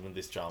the season with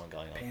this drama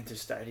going on.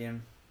 Panthers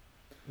Stadium,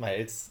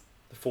 Mate, it's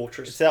the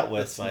Fortress. It's out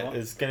west, That's mate. not-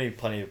 There's going to be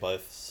plenty of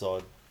both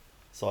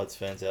sides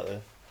fans out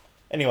there.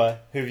 Anyway,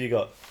 who have you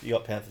got? You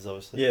got Panthers,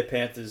 obviously. Yeah,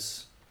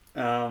 Panthers.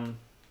 Gold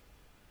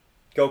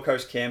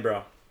Coast,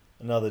 Canberra.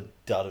 Another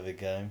dud of a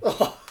game.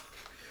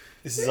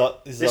 This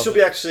will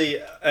be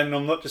actually, and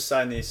I'm not just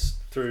saying this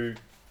through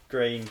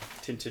green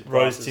tinted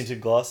glasses. rose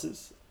tinted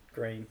glasses.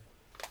 Green.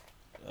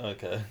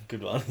 Okay,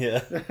 good one.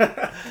 Yeah.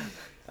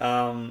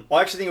 I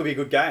actually think it'll be a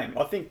good game.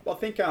 I think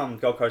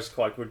Gold Coast is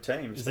quite a good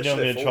team. Is anyone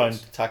going to try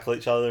and tackle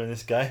each other in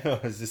this game, or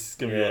is this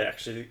going to be like...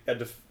 actually,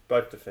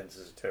 both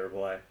defences are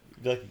terrible, eh?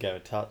 It'd be like a game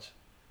of touch.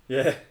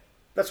 Yeah,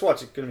 that's why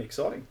it's going to be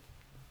exciting.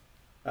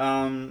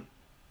 I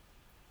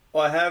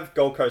have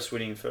Gold Coast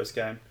winning their first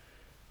game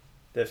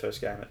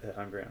at their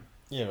home ground.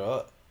 Yeah,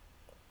 right.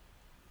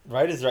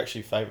 Raiders are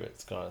actually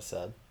favourites, kind of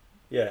sad.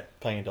 Yeah.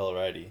 Paying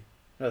 $1.80.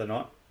 No, they're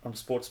not. On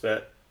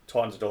Sportsbet,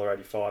 Titans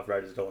 $1.85,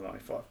 Raiders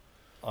 $1.95.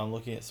 I'm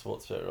looking at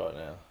Sportsbet right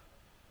now.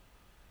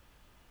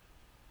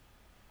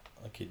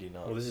 I kid you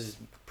not. Well, this is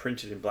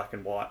printed in black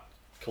and white.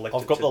 Collected.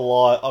 I've got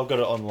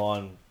it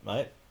online,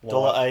 mate.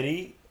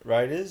 $1.80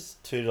 Raiders,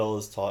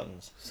 $2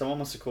 Titans. Someone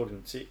must have called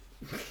in sick.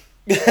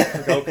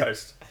 The Gold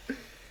Coast.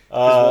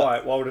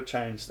 Why? Why would it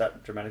change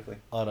that dramatically?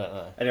 I don't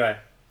know. Anyway,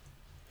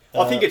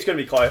 I think it's going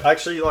to be close.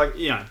 Actually,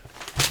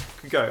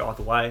 could go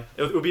either way.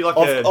 It would be like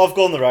I've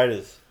gone the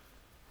Raiders.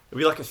 It'd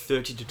be like a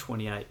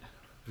 30-28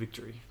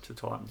 victory to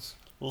the Titans.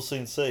 We'll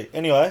soon see.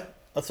 Anyway,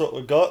 that's what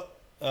we've got.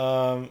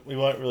 We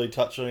won't really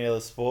touch on any other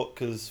sport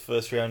because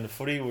first round of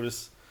footy, we'll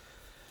just...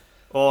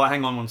 Oh,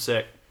 hang on one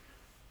sec.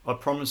 I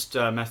promised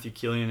Matthew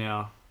Killian,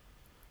 our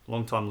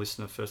long-time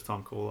listener,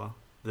 first-time caller,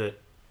 that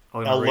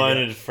our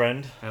learned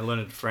friend,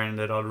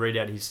 that I'd read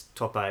out his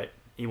top 8.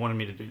 He wanted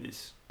me to do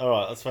this. All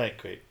right, let's make it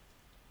quick.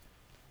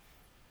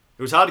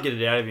 It was hard to get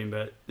it out of him,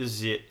 but this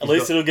is it. At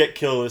least it'll get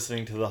Kill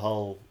listening to the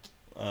whole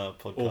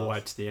podcast. All the way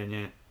to the end,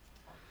 yeah.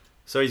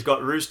 So he's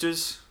got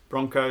Roosters,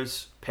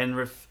 Broncos,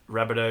 Penrith,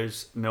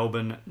 Rabbitohs,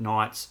 Melbourne,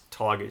 Knights,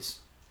 Tigers.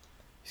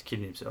 He's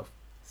kidding himself.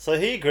 So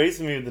he agrees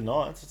with me with the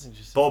Knights. That's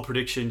interesting. Bold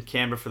prediction,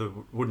 Canberra for the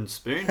wooden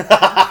spoon.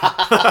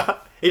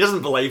 He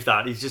doesn't believe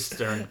that. He's just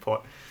stirring the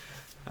pot.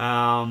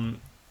 And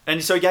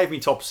so he gave me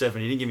top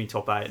 7. He didn't give me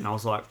top 8. And I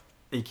was like,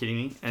 are you kidding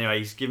me? Anyway,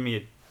 he's given me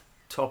a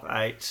top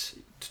 8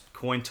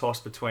 coin toss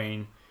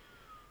between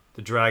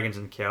the Dragons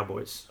and the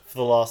Cowboys. For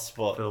the last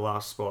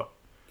spot.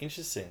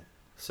 Interesting.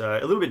 So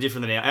a little bit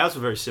different than ours.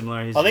 Were very similar.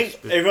 I think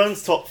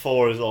everyone's top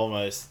 4 is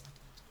almost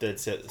dead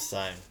set the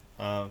same.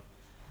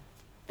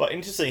 But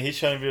interesting, he's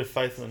shown a bit of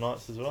faith in the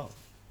Knights as well.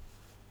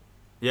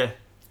 Yeah.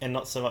 And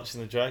not so much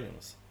in the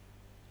Dragons.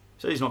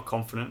 So he's not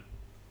confident,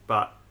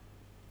 but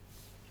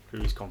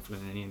who is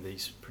confident in any of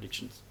these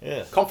predictions?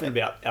 Yeah. Confident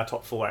about our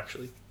top 4,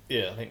 actually.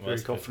 Yeah, I think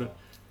most very confident.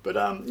 People.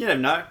 But you never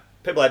know.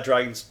 People had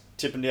Dragons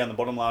tipping down the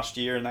bottom last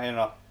year, and they ended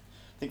up,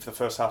 I think for the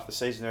first half of the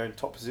season, they're in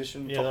top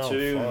position, top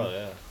 2.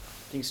 Yeah.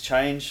 Things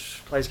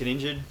change, players get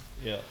injured.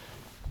 Yeah.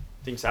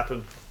 Things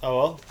happen. Oh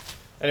well.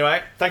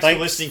 Anyway, thanks for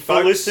listening,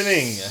 folks.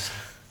 Listening.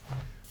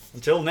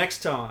 Until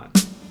next time.